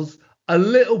a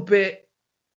little bit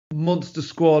Monster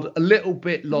Squad, a little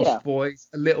bit Lost Boys,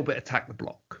 a little bit Attack the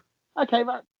Block. Okay,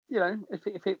 that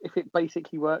if it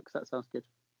basically works, that sounds good.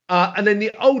 And then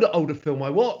the older film I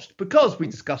watched, because we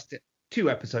discussed it 2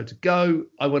 episodes ago,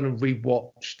 I went and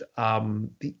rewatched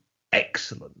the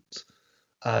excellent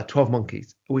 12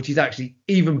 Monkeys, which is actually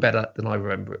even better than I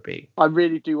remember it being. I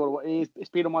really do want to watch it. It's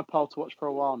been on my pile to watch for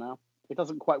a while now. It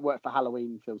doesn't quite work for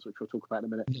Halloween films, which we'll talk about in a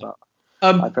minute. But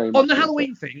on the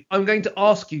Halloween thing, I'm going to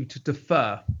ask you to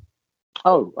defer.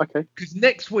 Oh, okay. Because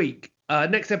next week,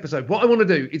 next episode, what I want to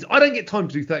do is I don't get time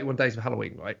to do 31 days of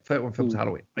Halloween, right? 31 films of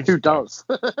Halloween. Who does?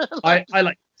 I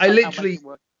literally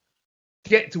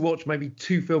get to watch maybe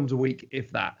 2 films a week,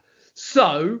 if that.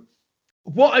 So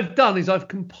what I've done is I've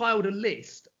compiled a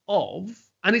list of,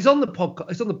 and it's on the podcast,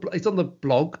 it's on the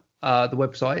blog, the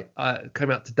website, came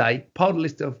out today. Compiled a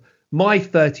list of my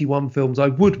 31 films I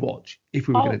would watch if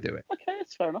we were going to do it. Okay,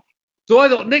 that's fair enough. So I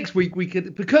thought next week we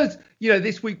could, because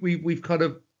this week we've kind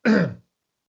of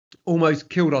almost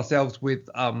killed ourselves with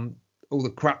all the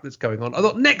crap that's going on. I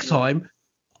thought next time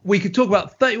we could talk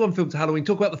about 31 films of Halloween,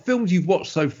 talk about the films you've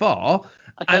watched so far,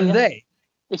 and then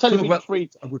it's only talk been about three.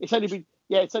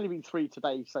 It's only been 3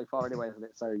 today so far, anyway, isn't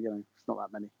it? So it's not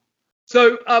that many.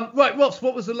 So, right, Ross,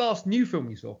 what was the last new film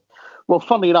you saw? Well,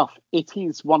 funnily enough, it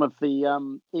is one of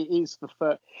the. It is the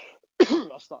first.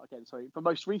 I'll start again. Sorry. The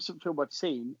most recent film I've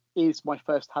seen is my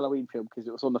first Halloween film because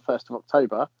it was on the 1st of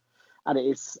October, and it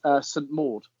is St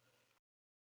Maud,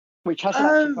 which hasn't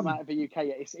actually come out of the UK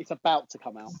yet. It's about to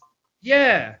come out.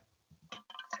 Yeah,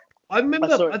 I remember.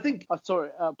 I saw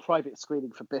it private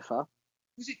screening for Biffa.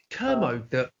 Was it Kermo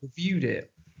that reviewed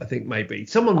it? I think maybe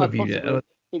someone reviewed it.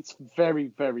 It's very,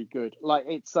 very good. Like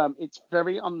it's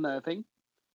very unnerving.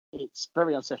 It's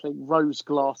very unsettling. Rose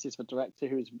Glass is the director,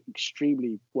 who is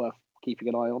extremely worth keeping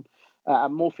an eye on.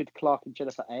 And Morfydd Clark and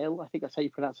Jennifer Ale, I think that's how you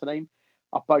pronounce her name,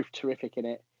 are both terrific in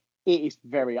it. It is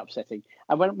very upsetting.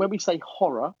 And when we say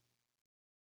horror,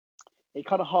 it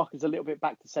kind of harkens a little bit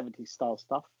back to 70s style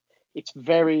stuff. It's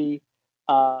very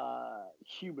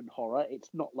human horror. It's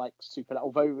not like super,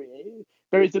 although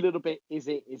there is a little bit, is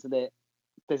it, isn't it?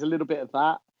 There's a little bit of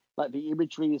that. Like the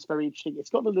imagery is very interesting. It's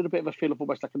got a little bit of a feel of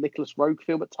almost like a Nicholas Roeg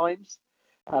film at times,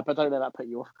 but don't let that put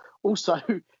you off. Also,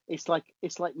 it's like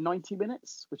 90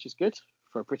 minutes, which is good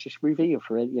for a British movie or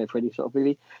for any sort of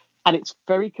movie, and it's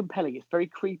very compelling. It's very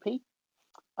creepy.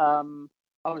 I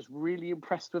was really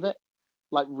impressed with it,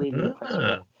 really impressed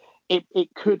with it.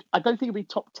 It could. I don't think it'd be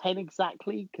top 10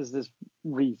 exactly because there's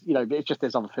it's just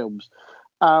there's other films.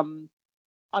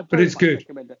 But it's good.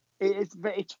 Recommend it.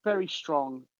 It's very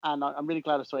strong, and I'm really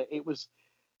glad I saw it. It was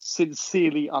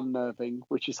sincerely unnerving,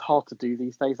 which is hard to do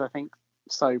these days, I think.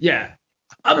 So yeah,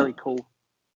 very cool.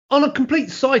 On a complete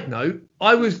side note,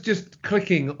 I was just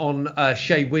clicking on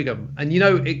Shea Wiggum, and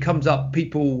it comes up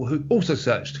people who also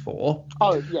searched for.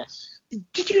 Oh yes.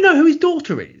 Did you know who his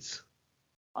daughter is?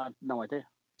 I have no idea.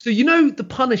 So The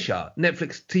Punisher,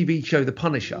 Netflix TV show The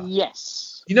Punisher?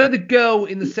 Yes. You know the girl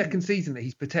in the second season that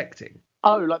he's protecting?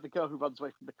 Oh, like the girl who runs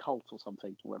away from the cult or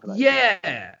something, or whatever that is.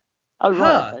 Yeah. Oh,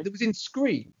 right. Okay. That was in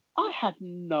Scream. I had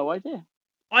no idea.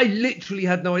 I literally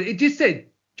had no idea. It just said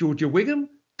Georgia Wiggum,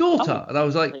 daughter. And I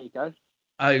was like, there you go.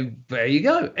 Oh, there you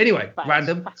go. Anyway,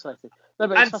 random. Fascinating. No,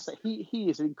 but it's fascinating. He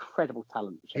is an incredible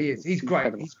talent. He is. He's great.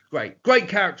 Incredible. He's great. Great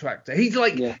character actor. He's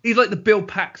like the Bill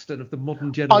Paxton of the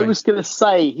modern generation. I was going to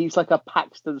say he's like a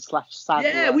Paxton / Sadler.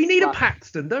 Yeah, we need a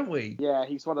Paxton, don't we? Yeah,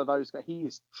 he's one of those guys. He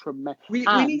is tremendous. We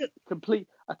need a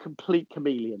complete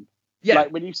chameleon. Yeah.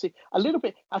 Like when you see a little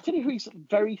bit, I tell you who he's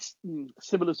very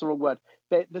similar is the wrong word.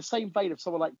 They're the same vein of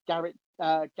someone like Garrett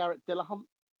Dillahunt.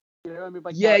 You know what I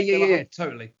mean? Yeah,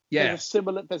 totally. Yeah.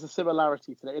 There's a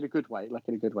similarity to that in a good way.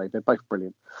 They're both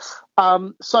brilliant.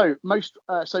 So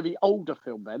the older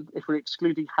film then, if we're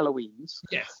excluding Halloween's,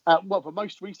 yes. The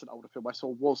most recent older film I saw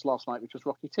was last night, which was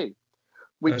Rocky 2,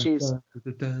 which is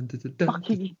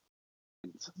fucking.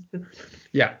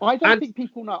 Yeah. I don't think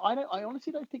people know. I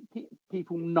honestly don't think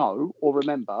people know or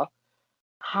remember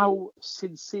how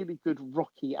sincerely good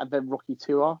Rocky and then Rocky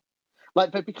 2 are.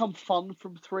 Like, they become fun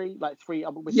from 3. Like, 3,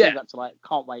 we're seeing that to,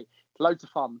 can't wait. Loads of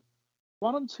fun.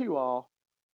 1 and 2 are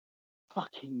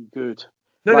fucking good.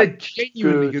 No, they're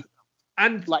genuinely good.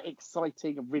 And,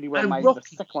 exciting and really well made. The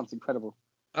second one's incredible.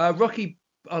 Rocky,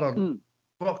 hold on.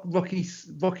 Rocky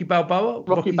Balboa?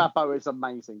 Rocky Balboa is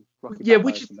amazing.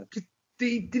 Did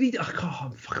he?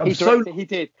 Oh, fuck, He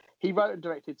did. He wrote and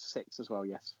directed 6 as well,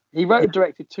 yes. He wrote and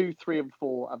directed 2, 3, and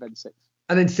 4, and then 6.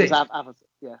 And then 6.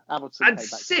 And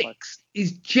 6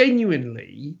 is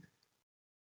genuinely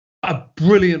a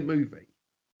brilliant movie.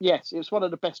 Yes, it was one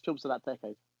of the best films of that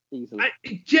decade, easily.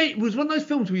 It was one of those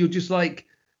films where you're just like,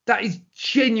 that is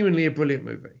genuinely a brilliant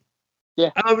movie.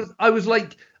 Yeah. And I was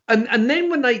like, and then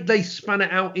when they span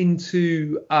it out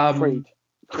into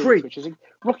Creed, which is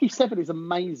Rocky 7 is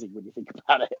amazing when you think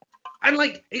about it.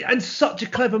 And such a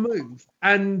clever move.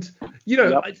 And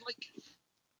it's like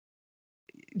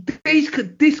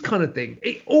this kind of thing.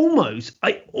 I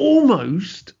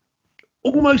almost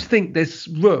think there's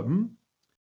room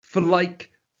for a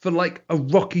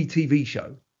Rocky TV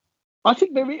show. I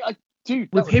think I do.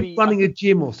 With him running a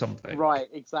gym or something. Right,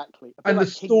 exactly. And the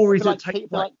stories that take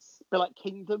place. Like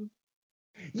Kingdom.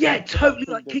 Yeah, totally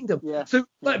like Kingdom. Yeah. So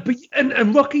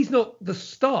and Rocky's not the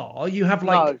star. You have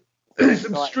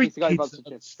some street kids that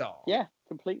are the star. Yeah,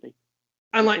 completely.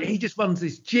 And he just runs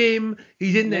this gym.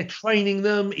 He's in there training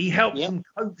them. He helps them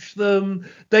coach them.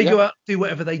 They go out do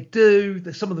whatever they do.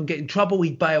 Some of them get in trouble.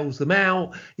 He bails them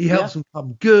out. He helps them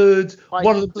come good.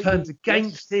 One of them turns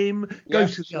against him.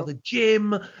 Goes to the other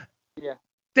gym. Yeah.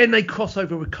 Then they cross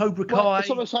over with Cobra Kai. Well, it's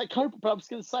almost like Cobra. But I was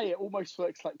going to say it almost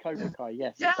works like Cobra Kai.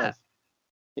 Yes. Yeah.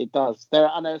 It does. There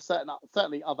are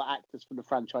certainly other actors from the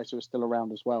franchise who are still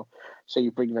around as well. So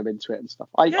you bring them into it and stuff.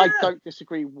 I don't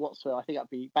disagree whatsoever. I think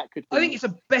that could be I think it's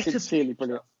a better sincerely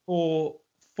brilliant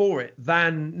for it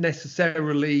than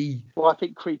necessarily. Well, I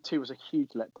think Creed 2 was a huge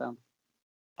letdown.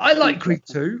 I like Creed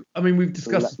 2. I mean, we've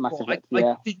discussed it. Yeah.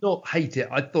 I did not hate it.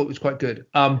 I thought it was quite good.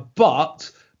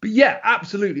 But yeah,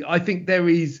 absolutely. I think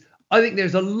there's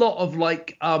a lot of I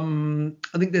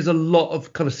think there's a lot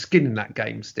of kind of skin in that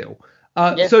game still.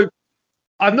 So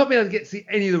I've not been able to get to see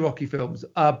any of the Rocky films,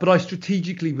 but I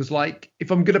strategically was like,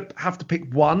 if I'm going to have to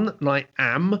pick one, and I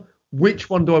am, which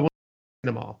one do I want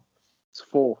in the cinema? It's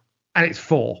 4. And it's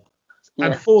 4. Yeah.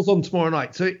 And 4's on tomorrow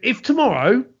night. So if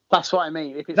tomorrow... That's what I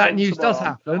mean. If it's that news tomorrow, does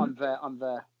happen... I'm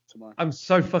there tomorrow. I'm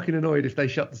so fucking annoyed if they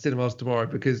shut the cinemas tomorrow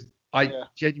because I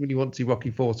genuinely want to see Rocky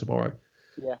 4 tomorrow.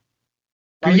 Yeah.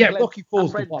 But Rocky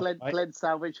 4's the one, right? Glenn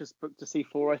Salvage has booked to see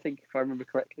 4, I think, if I remember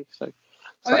correctly. So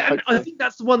I think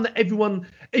that's the one that everyone...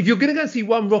 If you're going to go see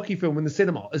one Rocky film in the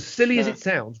cinema, as silly as it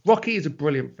sounds, Rocky is a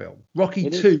brilliant film. Rocky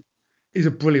 2 is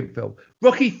a brilliant film.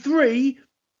 Rocky 3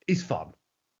 is fun.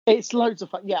 It's loads of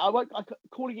fun. Yeah,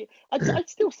 calling it... I'd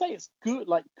still say it's good,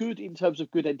 like good in terms of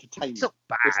good entertainment. It's not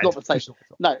bad. It's not the same.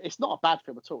 No, it's not a bad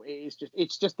film at all. It's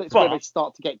just that it's where they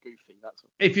start to get goofy. That's all.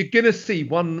 If you're going to see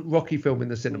one Rocky film in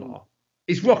the cinema,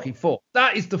 it's Rocky 4.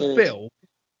 That is the film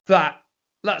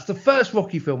that's the first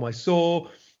Rocky film I saw.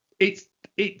 It's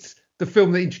the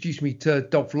film that introduced me to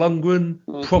Dolph Lundgren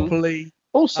properly.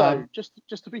 Also, just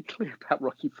to be clear about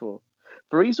Rocky 4,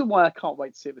 the reason why I can't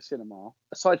wait to see it at the cinema,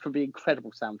 aside from the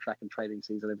incredible soundtrack and training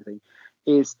scenes and everything,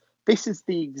 is this is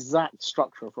the exact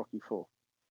structure of Rocky 4.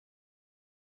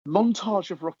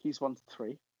 Montage of Rockies 1 to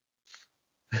 3.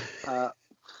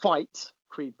 Fight,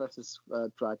 Creed versus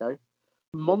Drago.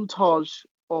 Montage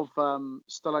of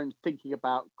Stallone thinking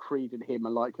about Creed and him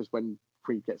alike, because when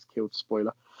Creed gets killed,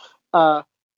 spoiler.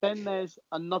 Then there's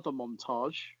another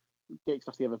montage, getting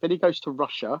stuff together. Then he goes to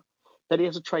Russia. Then he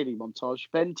has a training montage.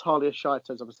 Then Talia Shire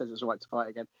turns up and says it's all right to fight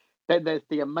again. Then there's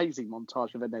the amazing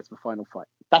montage, and then there's the final fight.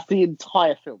 That's the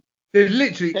entire film. There's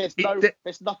literally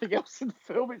there's nothing else in the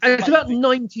film. It's about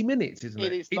 90 minutes, isn't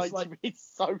it? It is 90 minutes.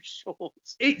 It's so short.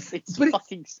 It's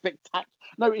fucking spectacular.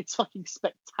 No, it's fucking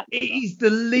spectacular. It is the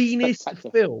leanest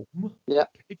film. Yeah.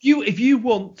 If you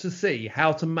want to see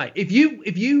how to make,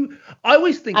 I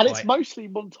always think, and it's mostly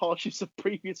montages of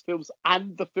previous films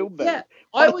and the film variant.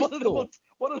 Yeah, I always thought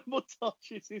one of the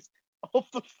montages is of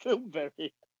the film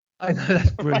variant. I know,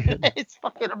 that's brilliant. It's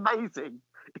fucking amazing.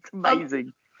 It's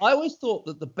amazing. I always thought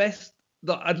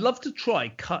that I'd love to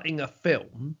try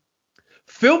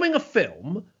filming a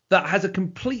film that has a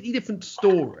completely different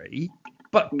story,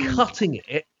 but cutting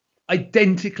it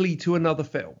identically to another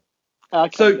film. I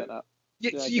can't get that.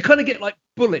 So you kind of get like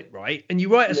Bullet, right? And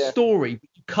you write a story, but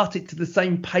you cut it to the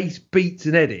same pace, beats,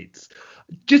 and edits,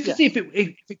 just to see if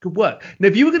it could work. Now,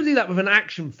 if you were going to do that with an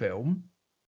action film,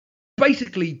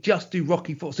 basically just do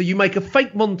Rocky 4. So you make a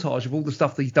fake montage of all the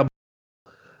stuff that he's done.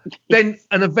 Then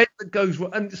an event that goes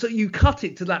wrong, and so you cut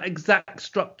it to that exact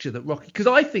structure that Rocky, because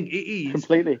I think it is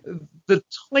completely the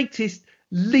tightest,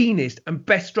 leanest, and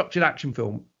best structured action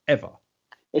film ever.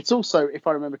 It's also, if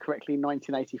I remember correctly,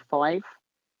 1985.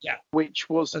 Yeah, which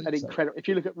was an incredible. If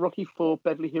you look at Rocky 4,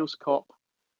 Beverly Hills Cop,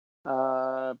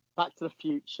 Back to the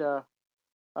Future,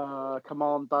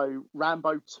 Commando,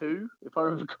 Rambo 2, if I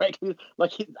remember correctly,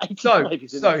 like 85.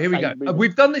 So here we go.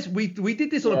 We've done this. We did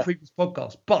this on a previous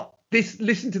podcast, but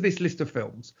listen to this list of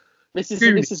films. This is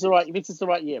the right. This is the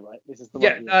right year, right? This is the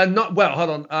right year. Not well.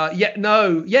 Hold on.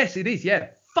 Yes, it is. Yeah.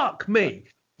 Fuck me.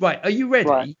 Right. Are you ready?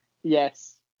 Right.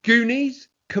 Yes. Goonies,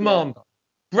 Commando,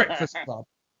 Breakfast Club,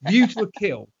 View to a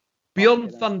Kill,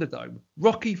 Beyond Thunderdome,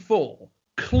 Rocky 4,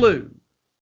 Clue,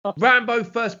 Rambo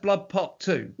First Blood Part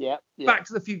 2, Back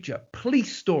to the Future,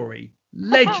 Police Story,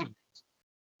 Legend,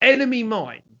 Enemy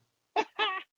Mine,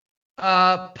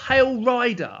 Pale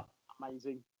Rider,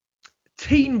 amazing,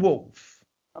 Teen Wolf,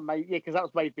 amazing, because that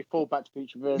was made before Back to the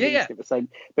Future. It the same,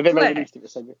 but then they released it the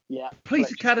same. Yeah,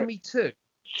 Police Academy 2,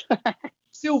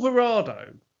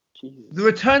 Silverado. Jesus. The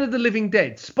Return of the Living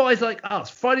Dead, Spies Like Us,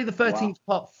 Friday the 13th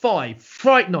Part 5,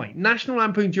 Fright Night, National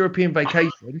Lampoon's European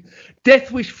Vacation,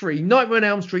 Death Wish 3, Nightmare on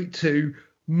Elm Street 2,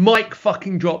 Mike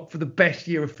fucking drop for the best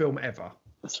year of film ever.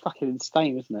 That's fucking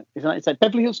insane, isn't it? Isn't it? It's like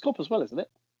Beverly Hills Cop as well, isn't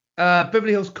it?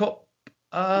 Beverly Hills Cop.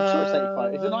 I'm sure it's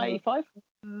 85. Is it not 85?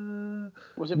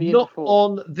 Was it the year not before?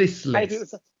 On this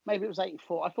list. Maybe it was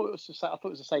 84. I thought it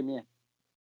was the same year.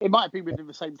 It might have been within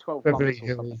the same 12 Beverly months or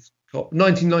something. Hills Cop.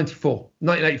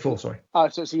 1984, sorry. Oh,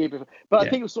 so it's a year before. But I Yeah.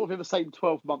 think it was sort of in the same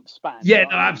 12-month span. Yeah, you know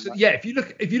no, what I mean? absolutely. Like, Yeah,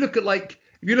 if you look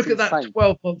at that insane.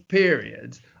 12-month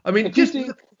period, I mean, if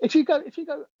you go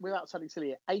without sounding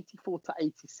silly, 84 to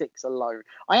 86 alone,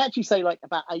 I actually say like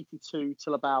about 82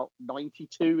 till about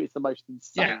 92 is the most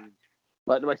insane. Yeah.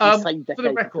 Like the most insane for the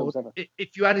decade of record, films ever.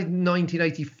 if you added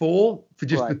 1984 for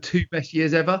just the Right. 2 best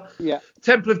years ever, Yeah.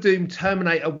 Temple of Doom,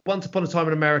 Terminator, Once Upon a Time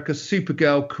in America,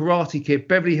 Supergirl, Karate Kid,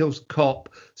 Beverly Hills Cop,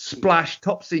 Splash,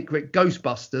 Top Secret,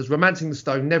 Ghostbusters, Romancing the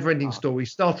Stone, Neverending Story,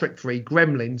 Star Trek 3,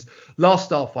 Gremlins,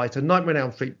 Last Starfighter, Nightmare on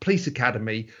Elm Street, Police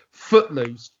Academy,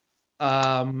 Footloose,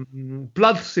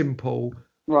 Blood Simple,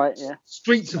 Right, yeah.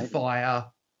 Streets of Fire,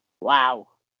 Wow.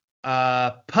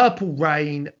 Purple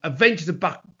Rain, Adventures of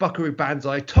Buckaroo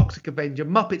Banzai, Toxic Avenger,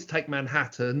 Muppets Take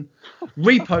Manhattan,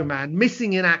 Repo Man,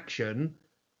 Missing in Action.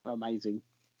 Amazing.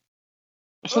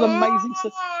 It's an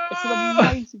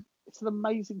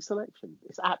amazing selection.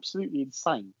 It's absolutely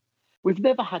insane. We've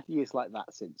never had years like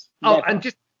that since. Never. And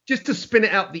just to spin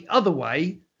it out the other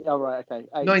way. Oh, right, okay.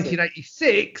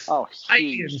 1986. Oh,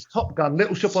 Aliens, Top Gun,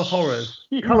 Little Shop of Horrors,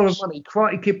 Colour of Money,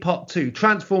 Karate Kid Part 2,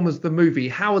 Transformers the movie,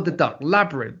 Howard the Duck,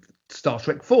 Labyrinth, Star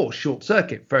Trek 4, Short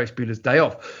Circuit, Ferris Bueller's Day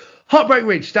Off, Heartbreak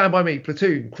Ridge, Stand By Me,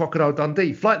 Platoon, Crocodile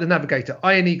Dundee, Flight the Navigator,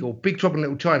 Iron Eagle, Big Trouble in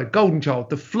Little China, Golden Child,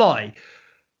 The Fly,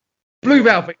 Blue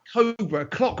Velvet, Cobra,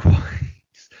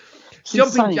 Clockwise,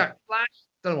 Jumping Jack Flash.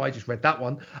 Don't know why I just read that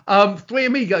one. Three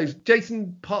Amigos,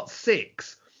 Jason Part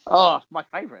 6. Oh, my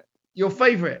favourite. Your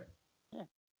favourite. Yeah.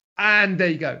 And there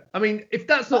you go. I mean, if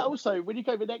that's but not... also, when you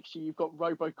go the next year, you've got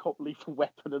RoboCop, Lethal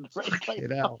Weapon, and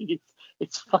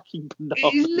it's fucking bananas.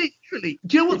 It is literally...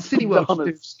 Do you know what Cineworld should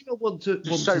do? Cineworld want to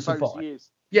survive.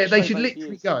 Years. Yeah, they should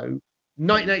literally go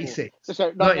 1986. So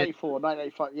 1984,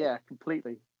 1985. Yeah,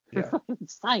 completely. Yeah.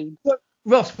 Insane. So,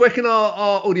 Ross, where can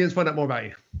our audience find out more about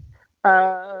you?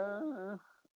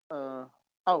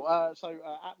 So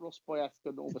at Ross Boyask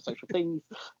on all the social things,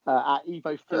 at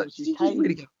Evo Films UK.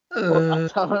 Really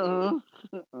at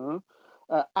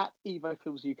Evo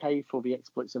Films UK for the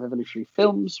exploits of evolutionary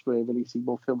films. We're releasing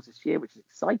more films this year, which is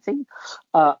exciting.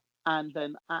 And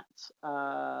then at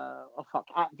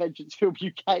Vengeance Film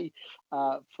UK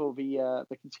for the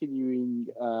continuing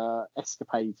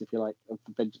escapades, if you like, of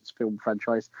the Vengeance Film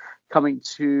franchise, coming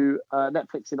to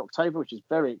Netflix in October, which is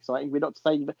very exciting. We're not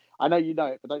saying, I know you know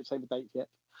it, but don't say the date yet.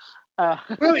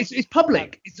 Well, it's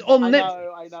public. It's on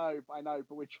Netflix. I know,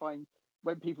 but we're trying.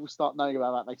 When people start knowing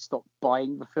about that, they stop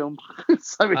buying the film. So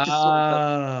it's just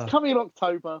it's coming in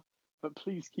October, but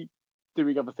please keep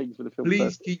doing other things with the film.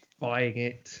 Please keep buying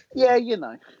it. Yeah, you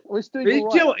know. Well, it's doing all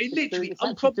right. You know what? It literally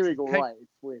doing all right.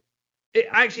 It's weird. It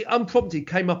actually unprompted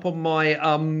came up on my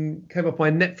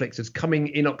Netflix as coming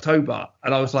in October,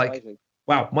 and I was like, amazing.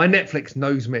 Wow, my Netflix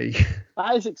knows me.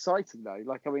 That is exciting though.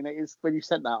 Like, I mean, it is, when you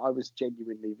sent that, I was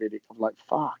genuinely really like,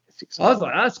 fuck, it's exciting. I was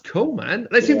like, that's cool, man.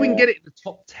 Let's see if we can get it in the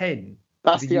top 10.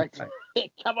 That's the idea.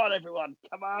 Come on, everyone.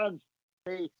 Come on.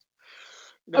 Please.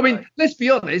 No, I mean, let's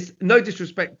be honest. No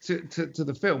disrespect to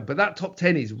the film, but that top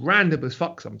 10 is random as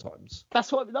fuck sometimes.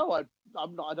 That's what. No,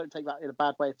 I'm not. I don't take that in a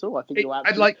bad way at all. I think you're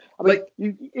absolutely.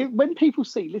 When people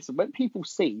see,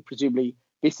 presumably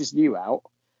this is new out,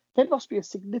 there must be a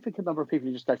significant number of people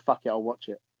who just go, "Fuck it, I'll watch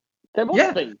it." There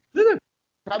must be. No.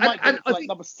 That might get like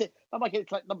number 6. That might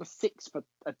get like number 6 for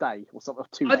a day or something.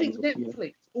 2 days. I think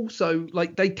Netflix also,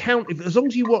 like, they count as long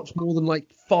as you watch more than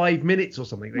like 5 minutes or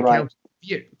something, they count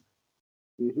view.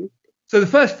 Mm-hmm. So the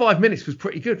first 5 minutes was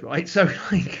pretty good, right? So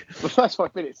like the first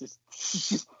 5 minutes is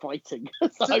just fighting.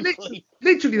 So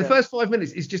literally the first 5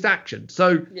 minutes is just action.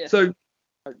 So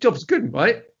job's good,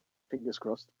 right? Fingers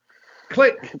crossed.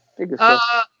 Click. Fingers crossed.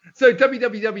 So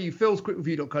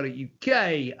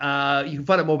www.philsquickReview.co.uk. You can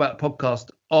find out more about the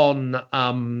podcast on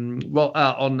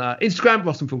Instagram,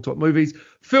 Ross and Phil Talk Movies.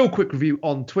 Phil Quick Review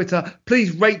on Twitter.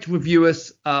 Please rate, review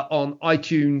us on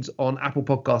iTunes, on Apple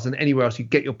Podcasts, and anywhere else you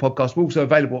get your podcast. We're also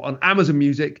available on Amazon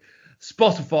Music,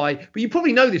 Spotify. But you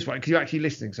probably know this, right? Because you're actually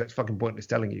listening, so it's fucking pointless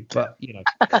telling you. But you know.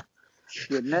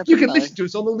 You can listen to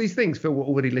us on all these things, Phil. We're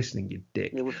already listening, you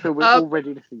dick. Yeah, we're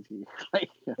already listening to you.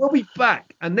 We'll be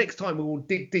back, and next time we will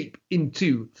dig deep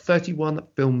into 31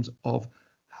 films of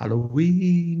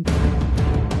Halloween.